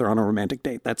out together on a romantic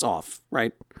date. That's off,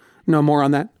 right? No more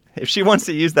on that? If she wants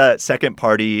to use that second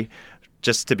party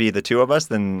just to be the 2 of us,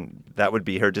 then that would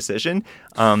be her decision.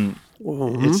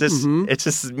 It's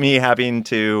just me having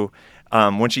to,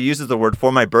 when she uses the word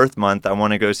for my birth month, I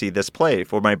want to go see this play.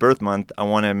 For my birth month, I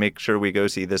want to make sure we go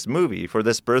see this movie. For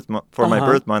this my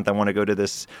birth month, I want to go to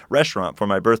this restaurant. For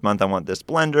my birth month, I want this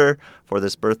blender. For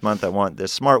this birth month, I want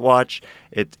this smartwatch.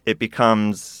 It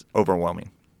becomes overwhelming.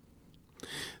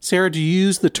 Sarah, do you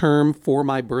use the term for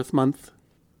my birth month?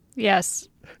 Yes.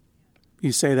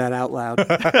 You say that out loud.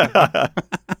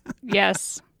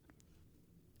 Yes.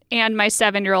 And my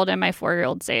 7-year-old and my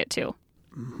 4-year-old say it too.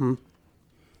 Mm-hmm.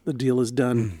 The deal is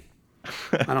done.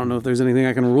 I don't know if there's anything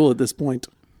I can rule at this point.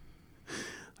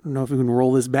 don't know if we can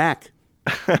roll this back.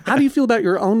 How do you feel about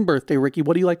your own birthday, Ricky?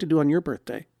 What do you like to do on your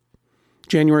birthday?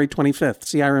 January 25th.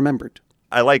 See, I remembered.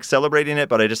 I like celebrating it,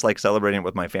 but I just like celebrating it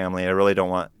with my family. I really don't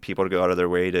want people to go out of their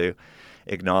way to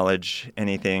acknowledge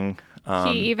anything.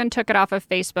 He even took it off of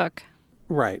Facebook.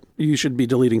 Right. You should be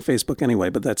deleting Facebook anyway,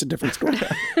 but that's a different story.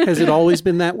 Has it always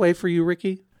been that way for you,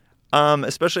 Ricky?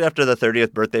 Especially after the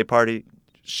 30th birthday party.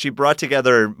 She brought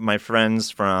together my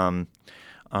friends from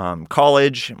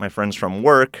college, my friends from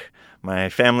work, my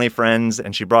family friends,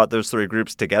 and she brought those three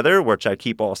groups together, which I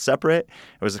keep all separate.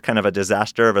 It was kind of a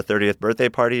disaster of a 30th birthday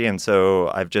party, and so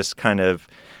I've just kind of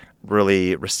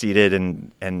really receded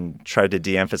and tried to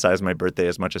de-emphasize my birthday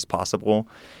as much as possible.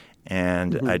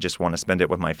 And I just want to spend it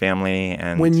with my family.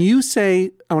 And when you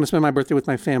say, I want to spend my birthday with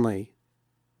my family,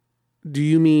 do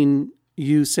you mean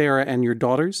you, Sarah, and your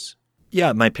daughters?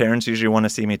 Yeah, my parents usually want to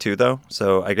see me too, though.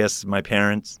 So I guess my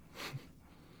parents.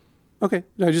 Okay.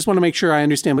 I just want to make sure I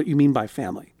understand what you mean by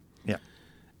family. Yeah.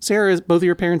 Sarah, both of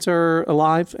your parents are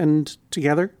alive and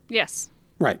together? Yes.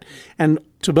 Right. And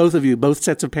to both of you, both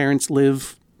sets of parents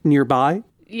live nearby?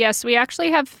 Yes, we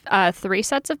actually have 3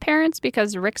 sets of parents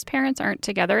because Rick's parents aren't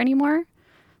together anymore.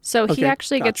 So he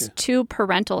actually gets 2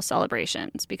 parental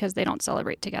celebrations because they don't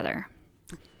celebrate together.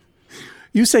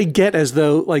 You say get as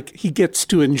though like he gets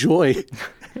to enjoy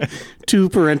 2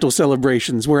 parental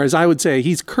celebrations, whereas I would say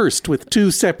he's cursed with 2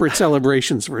 separate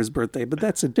celebrations for his birthday. But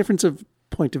that's a difference of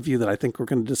point of view that I think we're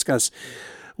going to discuss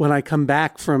when I come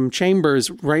back from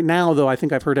Chambers. Right now, though, I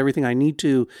think I've heard everything I need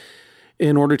to.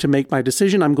 In order to make my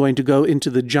decision, I'm going to go into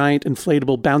the giant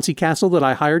inflatable bouncy castle that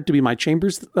I hired to be my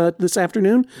chambers this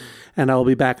afternoon, and I'll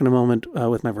be back in a moment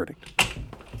with my verdict.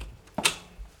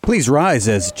 Please rise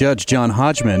as Judge John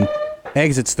Hodgman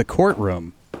exits the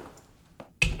courtroom.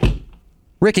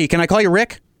 Ricky, can I call you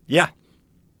Rick? Yeah.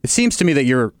 It seems to me that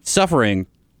you're suffering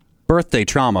birthday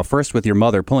trauma, first with your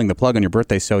mother pulling the plug on your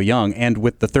birthday so young, and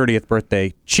with the 30th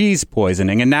birthday cheese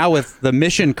poisoning, and now with the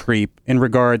mission creep in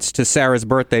regards to Sarah's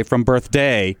birthday from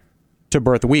birthday to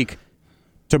birth week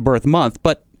to birth month.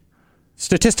 But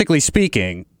statistically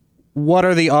speaking, what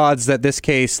are the odds that this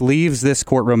case leaves this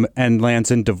courtroom and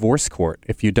lands in divorce court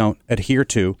if you don't adhere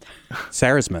to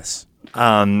Sarah's miss?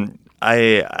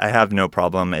 I have no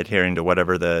problem adhering to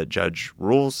whatever the judge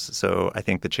rules, so I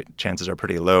think the chances are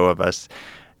pretty low of us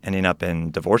ending up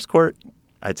in divorce court.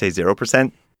 I'd say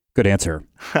 0%. Good answer.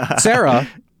 Sarah?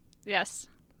 Yes.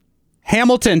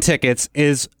 Hamilton tickets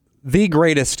is the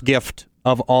greatest gift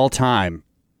of all time.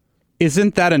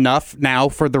 Isn't that enough now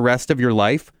for the rest of your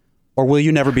life? Or will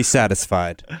you never be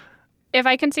satisfied? If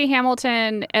I can see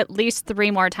Hamilton at least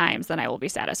 3 more times, then I will be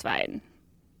satisfied.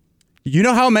 You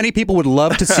know how many people would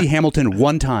love to see Hamilton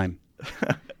one time?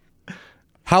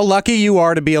 How lucky you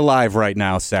are to be alive right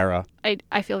now, Sarah.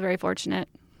 I feel very fortunate.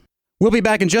 We'll be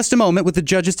back in just a moment with the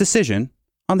judge's decision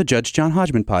on the Judge John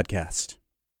Hodgman podcast.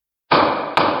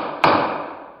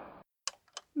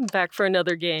 Back for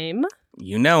another game.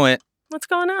 You know it. What's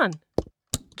going on?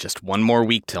 Just one more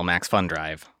week till Max Fun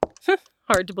Drive.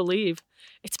 Hard to believe.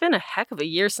 It's been a heck of a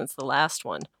year since the last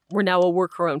one. We're now a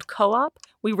worker-owned co-op.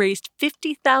 We raised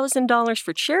 $50,000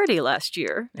 for charity last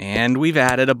year. And we've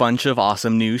added a bunch of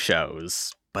awesome new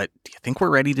shows. But do you think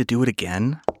we're ready to do it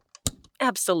again?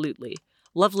 Absolutely.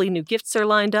 Lovely new gifts are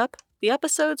lined up. The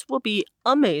episodes will be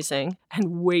amazing.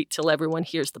 And wait till everyone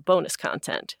hears the bonus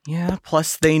content. Yeah,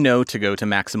 plus they know to go to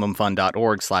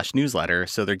MaximumFun.org/newsletter,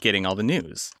 so they're getting all the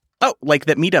news. Oh, like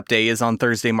that meetup day is on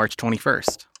Thursday, March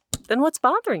 21st. Then what's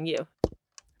bothering you?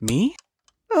 Me?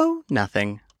 Oh,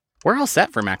 nothing. We're all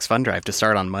set for Max Fun Drive to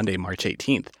start on Monday, March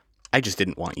 18th. I just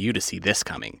didn't want you to see this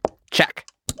coming. Check.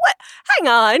 What? Hang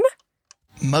on.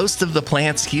 Most of the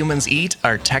plants humans eat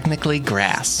are technically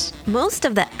grass. Most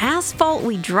of the asphalt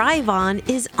we drive on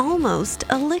is almost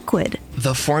a liquid.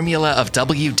 The formula of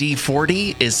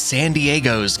WD-40 is San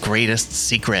Diego's greatest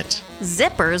secret.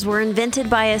 Zippers were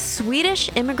invented by a Swedish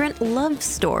immigrant love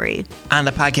story. On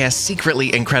the podcast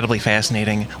Secretly Incredibly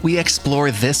Fascinating, we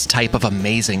explore this type of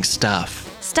amazing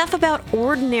stuff. Stuff about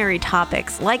ordinary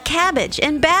topics like cabbage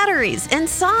and batteries and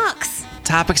socks.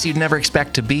 Topics you'd never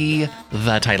expect to be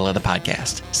the title of the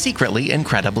podcast. Secretly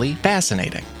Incredibly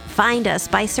Fascinating. Find us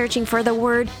by searching for the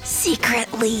word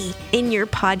secretly in your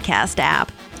podcast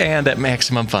app. And at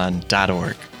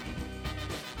MaximumFun.org.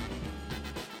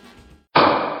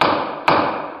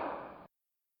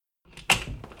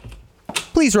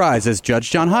 Please rise as Judge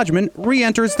John Hodgman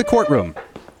re-enters the courtroom.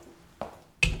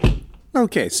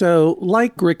 Okay, so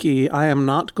like Ricky, I am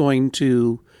not going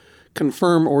to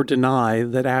confirm or deny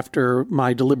that after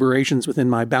my deliberations within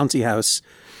my bouncy house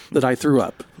that I threw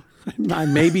up. I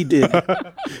maybe did.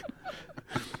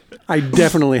 I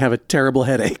definitely have a terrible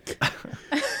headache.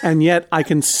 And yet I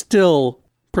can still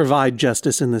provide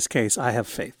justice in this case. I have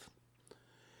faith.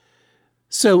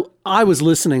 So I was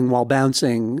listening while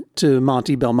bouncing to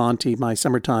Monty Belmonte, my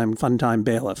summertime fun time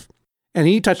bailiff. And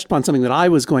he touched upon something that I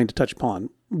was going to touch upon,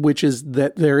 which is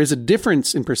that there is a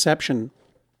difference in perception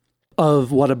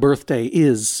of what a birthday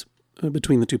is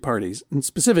between the two parties. And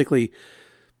specifically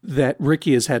that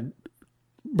Ricky has had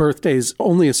birthdays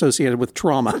only associated with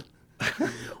trauma.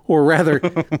 Or rather,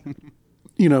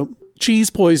 cheese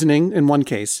poisoning in one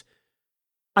case.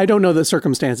 I don't know the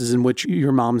circumstances in which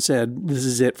your mom said, this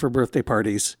is it for birthday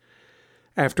parties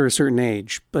after a certain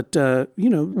age. But,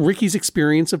 Ricky's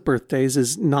experience of birthdays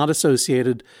is not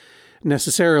associated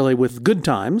necessarily with good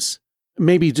times,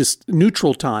 maybe just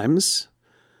neutral times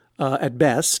at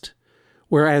best.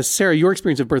 Whereas, Sarah, your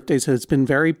experience of birthdays has been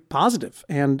very positive.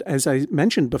 And as I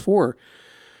mentioned before,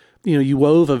 you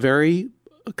wove a very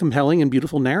compelling and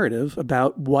beautiful narrative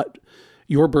about what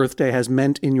your birthday has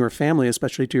meant in your family,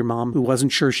 especially to your mom, who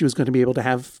wasn't sure she was going to be able to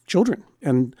have children.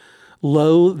 And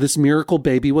lo, this miracle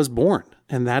baby was born.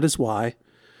 And that is why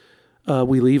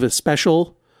we leave a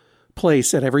special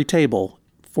place at every table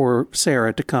for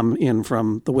Sarah to come in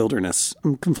from the wilderness.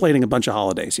 I'm conflating a bunch of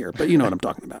holidays here, but you know what I'm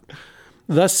talking about.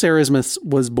 Thus, Sarahsmas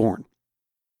was born.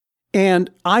 And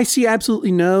I see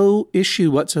absolutely no issue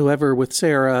whatsoever with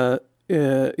Sarah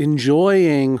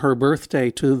enjoying her birthday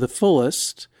to the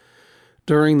fullest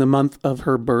during the month of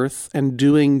her birth and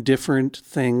doing different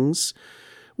things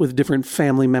with different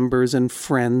family members and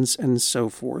friends and so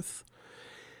forth.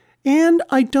 And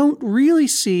I don't really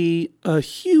see a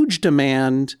huge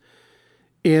demand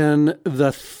in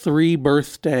the 3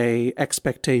 birthday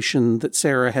expectation that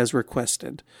Sarah has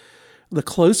requested. The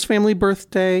close family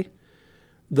birthday,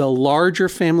 the larger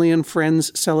family and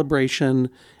friends celebration,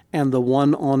 and the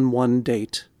one-on-one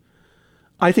date.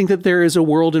 I think that there is a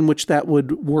world in which that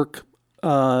would work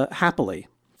happily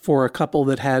for a couple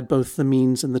that had both the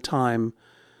means and the time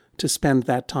to spend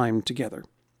that time together.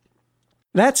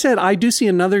 That said, I do see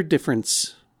another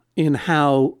difference in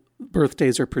how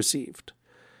birthdays are perceived.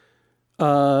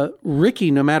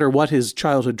 Ricky, no matter what his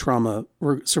childhood trauma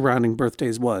surrounding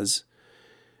birthdays was,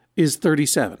 is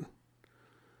 37.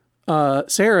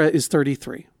 Sarah is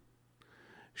 33.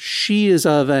 She is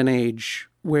of an age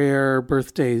where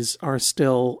birthdays are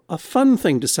still a fun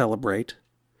thing to celebrate,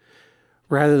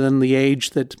 rather than the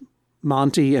age that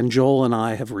Monty and Joel and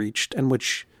I have reached, and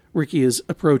which Ricky is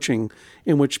approaching,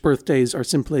 in which birthdays are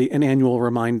simply an annual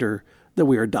reminder that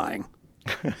we are dying.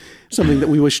 Something that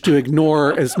we wish to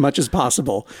ignore as much as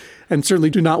possible, and certainly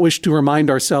do not wish to remind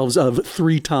ourselves of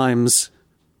 3 times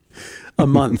a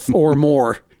month or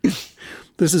more.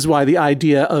 This is why the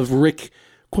idea of Rick,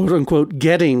 quote unquote,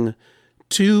 getting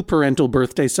 2 parental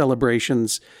birthday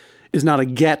celebrations is not a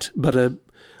get, but a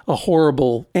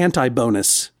horrible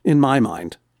anti-bonus in my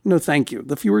mind. No, thank you.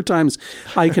 The fewer times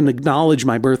I can acknowledge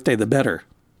my birthday, the better.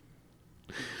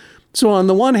 So on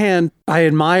the one hand, I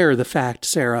admire the fact,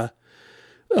 Sarah,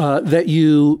 that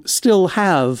you still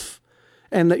have,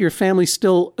 and that your family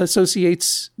still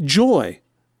associates joy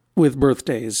with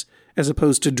birthdays as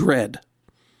opposed to dread.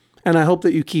 And I hope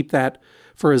that you keep that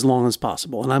for as long as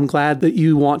possible. And I'm glad that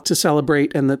you want to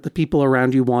celebrate and that the people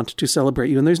around you want to celebrate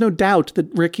you. And there's no doubt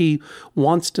that Ricky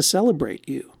wants to celebrate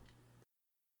you.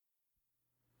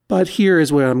 But here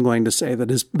is what I'm going to say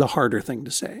that is the harder thing to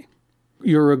say.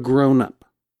 You're a grown-up.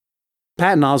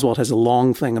 Patton Oswalt has a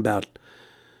long thing about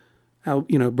how,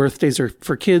 birthdays are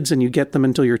for kids and you get them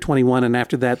until you're 21. And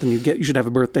after that, then you should have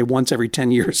a birthday once every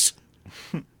 10 years.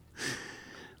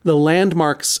 The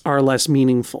landmarks are less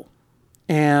meaningful.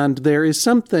 And there is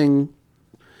something,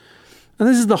 and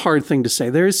this is the hard thing to say,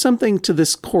 there is something to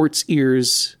this court's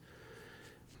ears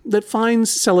that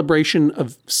finds celebration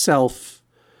of self,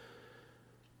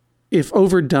 if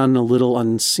overdone, a little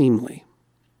unseemly.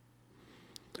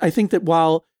 I think that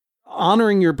while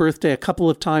honoring your birthday a couple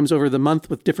of times over the month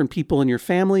with different people in your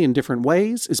family in different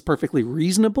ways is perfectly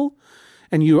reasonable,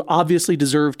 and you obviously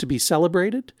deserve to be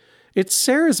celebrated, it's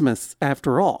Sarahsmas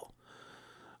after all.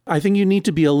 I think you need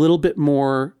to be a little bit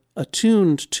more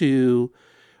attuned to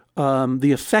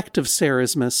the effect of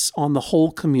Sarahsmas on the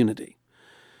whole community.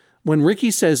 When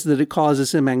Ricky says that it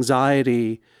causes him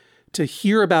anxiety to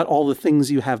hear about all the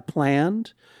things you have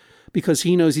planned, because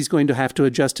he knows he's going to have to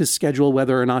adjust his schedule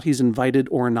whether or not he's invited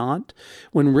or not.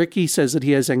 When Ricky says that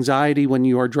he has anxiety when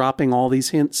you are dropping all these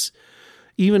hints,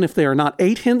 even if they are not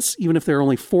 8 hints, even if there are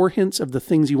only 4 hints of the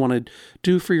things you want to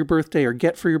do for your birthday or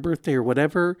get for your birthday or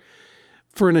whatever,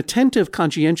 for an attentive,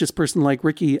 conscientious person like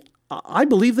Ricky, I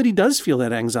believe that he does feel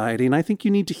that anxiety, and I think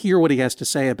you need to hear what he has to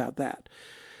say about that.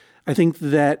 I think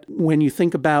that when you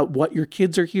think about what your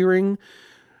kids are hearing,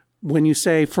 when you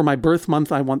say, for my birth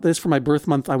month, I want this, for my birth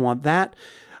month, I want that,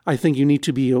 I think you need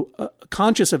to be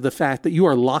conscious of the fact that you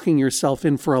are locking yourself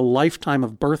in for a lifetime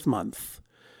of birth month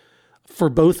for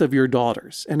both of your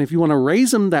daughters. And if you want to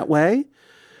raise them that way,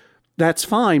 that's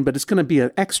fine, but it's going to be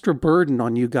an extra burden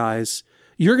on you guys.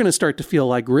 You're going to start to feel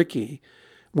like Ricky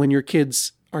when your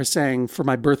kids are saying, for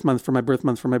my birth month, for my birth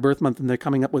month, for my birth month, and they're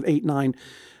coming up with 8, 9,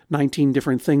 19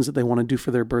 different things that they want to do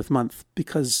for their birth month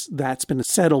because that's been a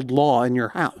settled law in your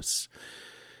house.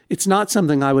 It's not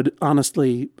something I would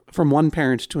honestly, from one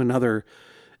parent to another,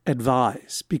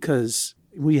 advise, because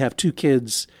we have 2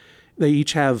 kids. They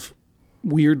each have,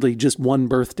 weirdly, just one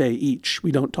birthday each.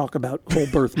 We don't talk about whole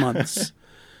birth months.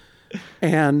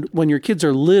 And when your kids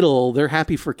are little, they're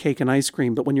happy for cake and ice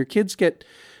cream. But when your kids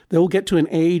they'll get to an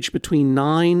age between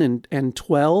 9 and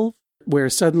 12, where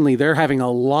suddenly they're having a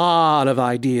lot of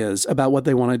ideas about what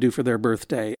they want to do for their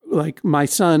birthday. Like my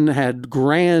son had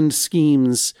grand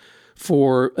schemes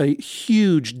for a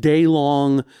huge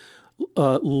day-long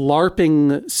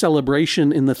LARPing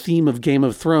celebration in the theme of Game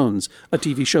of Thrones, a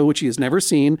TV show which he has never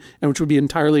seen and which would be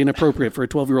entirely inappropriate for a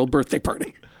 12-year-old birthday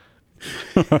party.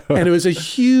 And it was a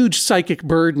huge psychic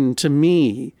burden to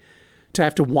me to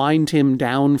have to wind him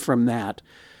down from that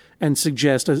and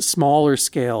suggest a smaller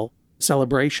scale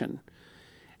celebration.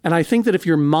 And I think that if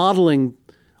you're modeling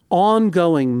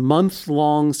ongoing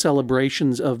month-long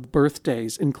celebrations of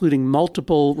birthdays, including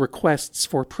multiple requests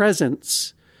for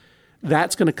presents,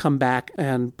 that's going to come back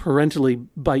and parentally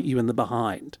bite you in the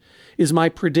behind, is my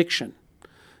prediction.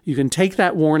 You can take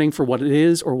that warning for what it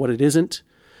is or what it isn't.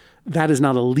 That is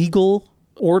not a legal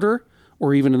order,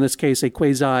 or even in this case, a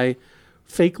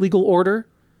quasi-fake legal order.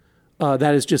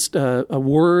 That is just a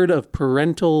word of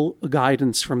parental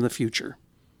guidance from the future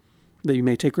that you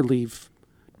may take or leave.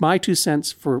 My 2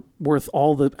 cents for worth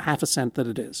all the half a cent that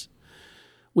it is.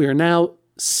 We are now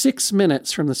 6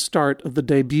 minutes from the start of the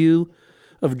debut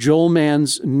of Joel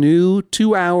Mann's new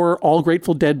 2-hour All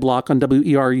Grateful Dead block on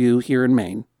WERU here in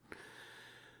Maine.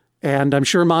 And I'm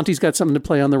sure Monty's got something to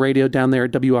play on the radio down there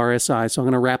at WRSI, so I'm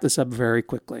going to wrap this up very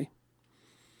quickly.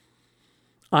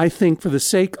 I think for the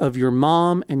sake of your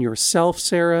mom and yourself,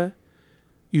 Sarah,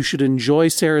 you should enjoy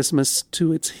Sarahsmas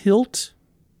to its hilt.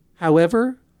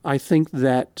 However, I think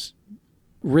that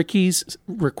Ricky's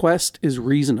request is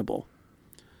reasonable.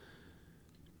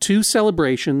 2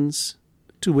 celebrations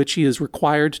to which he is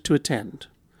required to attend.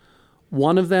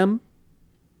 One of them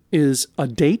is a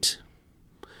date,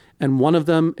 and one of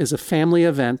them is a family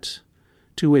event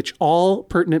to which all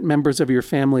pertinent members of your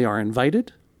family are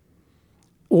invited,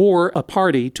 or a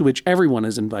party to which everyone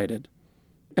is invited.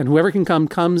 And whoever can come,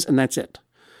 comes, and that's it.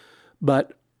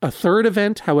 But a third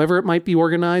event, however it might be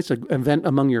organized, an event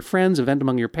among your friends, event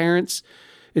among your parents,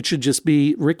 it should just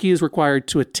be Ricky is required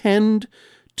to attend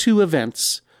 2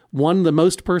 events, one the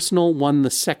most personal, one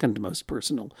the second most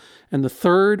personal. And the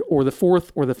third or the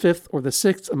fourth or the fifth or the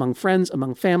sixth among friends,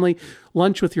 among family,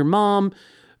 lunch with your mom,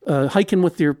 hiking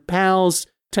with your pals,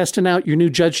 testing out your new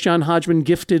Judge John Hodgman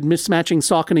gifted mismatching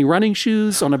Saucony running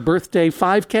shoes on a birthday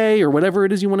 5K or whatever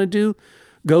it is you want to do.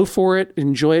 Go for it.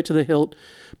 Enjoy it to the hilt.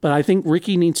 But I think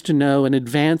Ricky needs to know in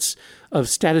advance of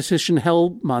Statistician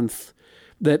Hell Month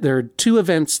that there are 2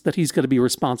 events that he's going to be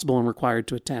responsible and required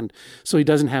to attend, so he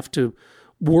doesn't have to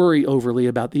worry overly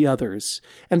about the others.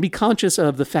 And be conscious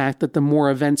of the fact that the more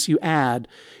events you add,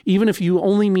 even if you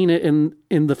only mean it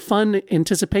in the fun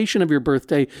anticipation of your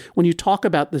birthday, when you talk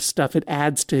about this stuff, it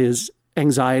adds to his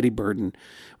anxiety burden.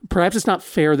 Perhaps it's not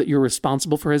fair that you're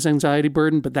responsible for his anxiety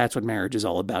burden, but that's what marriage is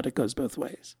all about. It goes both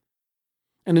ways.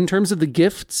 And in terms of the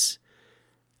gifts,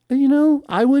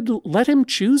 I would let him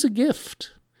choose a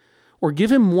gift or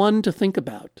give him one to think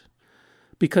about.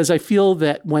 Because I feel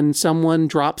that when someone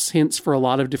drops hints for a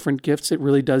lot of different gifts, it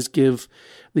really does give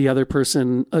the other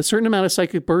person a certain amount of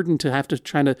psychic burden to have to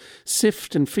try to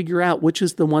sift and figure out which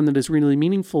is the one that is really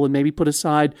meaningful and maybe put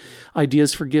aside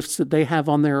ideas for gifts that they have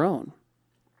on their own.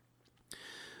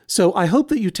 So I hope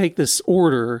that you take this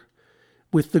order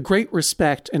with the great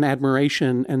respect and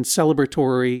admiration and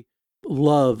celebratory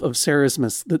love of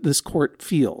Sarahsmas that this court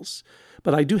feels.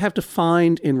 But I do have to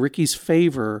find in Ricky's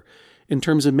favor in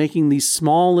terms of making these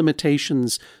small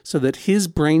limitations so that his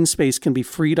brain space can be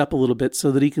freed up a little bit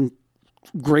so that he can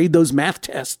grade those math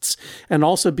tests and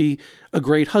also be a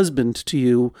great husband to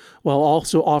you while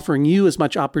also offering you as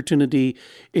much opportunity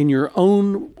in your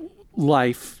own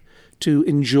life to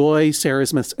enjoy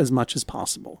Sarahsmas as much as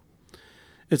possible.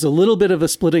 It's a little bit of a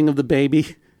splitting of the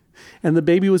baby, and the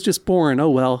baby was just born. Oh,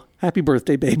 well, happy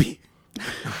birthday, baby.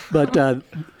 But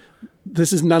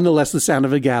this is nonetheless the sound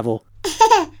of a gavel.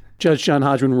 Judge John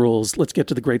Hodgman rules. Let's get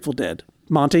to the Grateful Dead.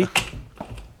 Monty?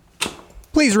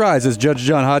 Please rise as Judge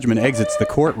John Hodgman exits the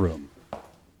courtroom.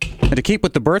 And to keep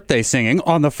with the birthday singing,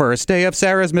 on the first day of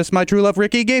Sarah's miss, my true love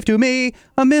Ricky gave to me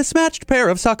a mismatched pair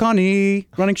of Saucony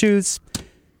running shoes.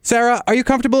 Sarah, are you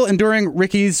comfortable enduring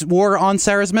Ricky's war on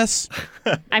Sarah's miss?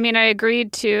 I mean, I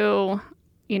agreed to,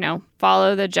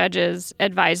 follow the judge's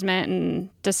advisement and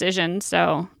decision,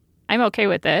 so I'm okay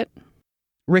with it.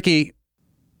 Ricky,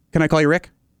 can I call you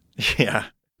Rick? Yeah.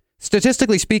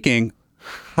 Statistically speaking,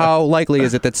 how likely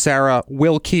is it that Sarah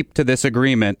will keep to this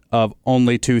agreement of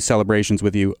only 2 celebrations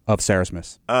with you of Sarah's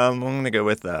miss? I'm going to go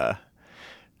with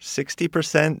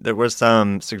 60%. There were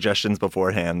some suggestions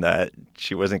beforehand that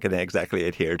she wasn't going to exactly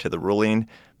adhere to the ruling,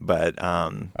 but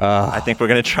I think we're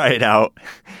going to try it out,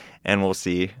 and we'll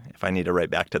see if I need to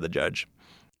write back to the judge.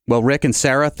 Well, Rick and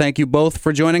Sarah, thank you both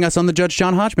for joining us on the Judge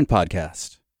John Hodgman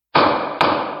podcast.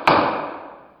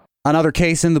 Another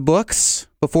case in the books.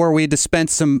 Before we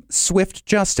dispense some swift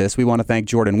justice, we want to thank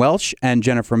Jordan Welch and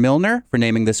Jennifer Milner for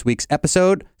naming this week's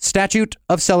episode Statute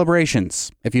of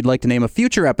Celebrations. If you'd like to name a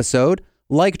future episode,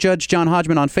 like Judge John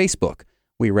Hodgman on Facebook.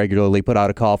 We regularly put out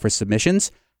a call for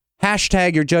submissions.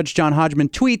 Hashtag your Judge John Hodgman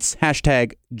tweets,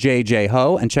 hashtag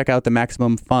JJHo, and check out the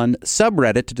Maximum Fun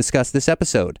subreddit to discuss this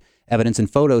episode. Evidence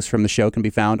and photos from the show can be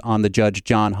found on the Judge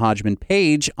John Hodgman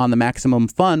page on the Maximum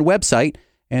Fun website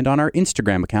and on our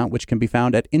Instagram account, which can be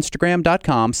found at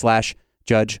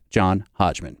instagram.com/Judge John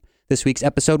Hodgman. This week's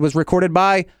episode was recorded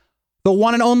by the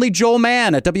one and only Joel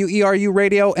Mann at WERU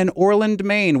Radio in Orland,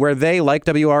 Maine, where they, like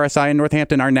WRSI in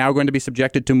Northampton, are now going to be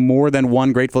subjected to more than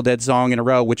one Grateful Dead song in a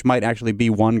row, which might actually be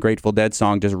one Grateful Dead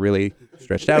song just really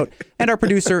stretched out. And our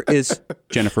producer is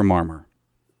Jennifer Marmer.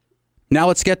 Now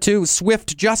let's get to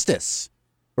Swift Justice,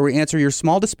 where we answer your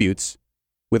small disputes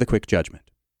with a quick judgment.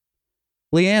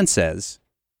 Leanne says,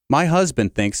 my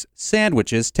husband thinks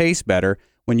sandwiches taste better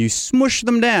when you smush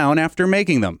them down after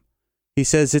making them. He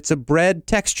says it's a bread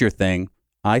texture thing.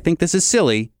 I think this is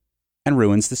silly and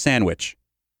ruins the sandwich.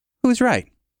 Who's right?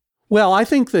 Well, I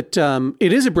think that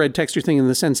it is a bread texture thing in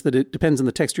the sense that it depends on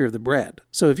the texture of the bread.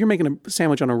 So if you're making a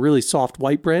sandwich on a really soft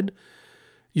white bread,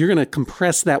 you're going to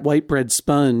compress that white bread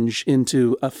sponge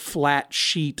into a flat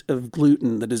sheet of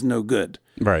gluten that is no good.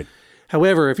 Right.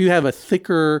 However, if you have a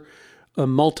thicker,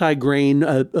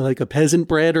 multi-grain, like a peasant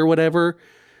bread or whatever,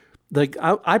 like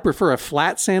I prefer a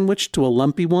flat sandwich to a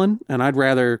lumpy one, and I'd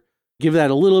rather give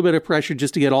that a little bit of pressure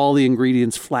just to get all the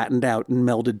ingredients flattened out and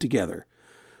melded together.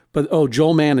 But,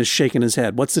 Joel Mann is shaking his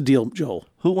head. What's the deal, Joel?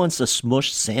 Who wants a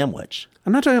smushed sandwich?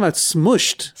 I'm not talking about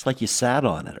smushed. It's like you sat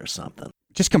on it or something.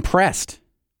 Just compressed.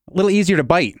 A little easier to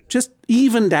bite. Just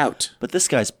evened out. But this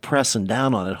guy's pressing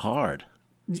down on it hard.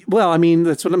 Well, I mean,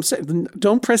 that's what I'm saying.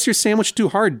 Don't press your sandwich too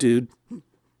hard, dude.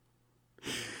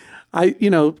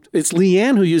 It's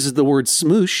Leanne who uses the word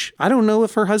smoosh. I don't know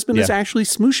if her husband is actually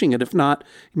smooshing it. If not,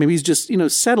 maybe he's just,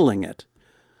 settling it.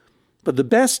 But the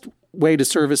best way to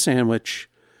serve a sandwich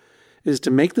is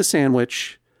to make the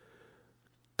sandwich,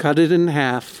 cut it in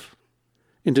half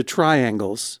into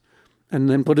triangles, and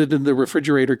then put it in the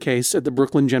refrigerator case at the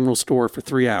Brooklyn General Store for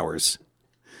 3 hours.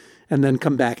 And then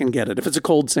come back and get it if it's a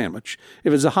cold sandwich.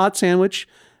 If it's a hot sandwich,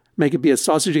 make it be a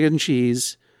sausage, egg, and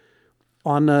cheese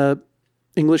on a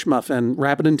English muffin,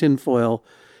 wrap it in tin foil,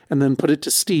 and then put it to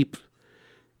steep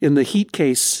in the heat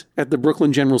case at the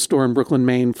Brooklyn General Store in Brooklyn,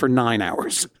 Maine for 9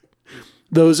 hours.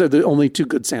 Those are the only 2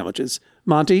 good sandwiches.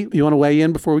 Monty, you want to weigh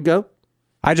in before we go?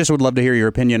 I just would love to hear your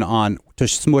opinion on to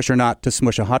smush or not to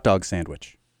smush a hot dog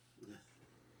sandwich.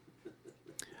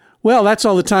 Well, that's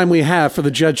all the time we have for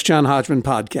the Judge John Hodgman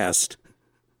podcast.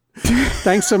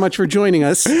 Thanks so much for joining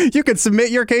us. You can submit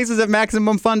your cases at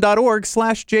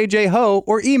MaximumFun.org/JJHo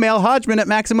or email Hodgman at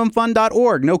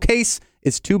MaximumFun.org. No case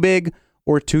is too big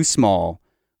or too small.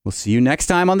 We'll see you next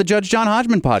time on the Judge John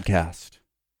Hodgman podcast.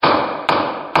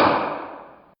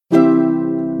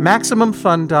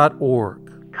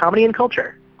 MaximumFun.org. Comedy and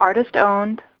culture. Artist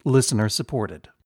owned. Listener supported.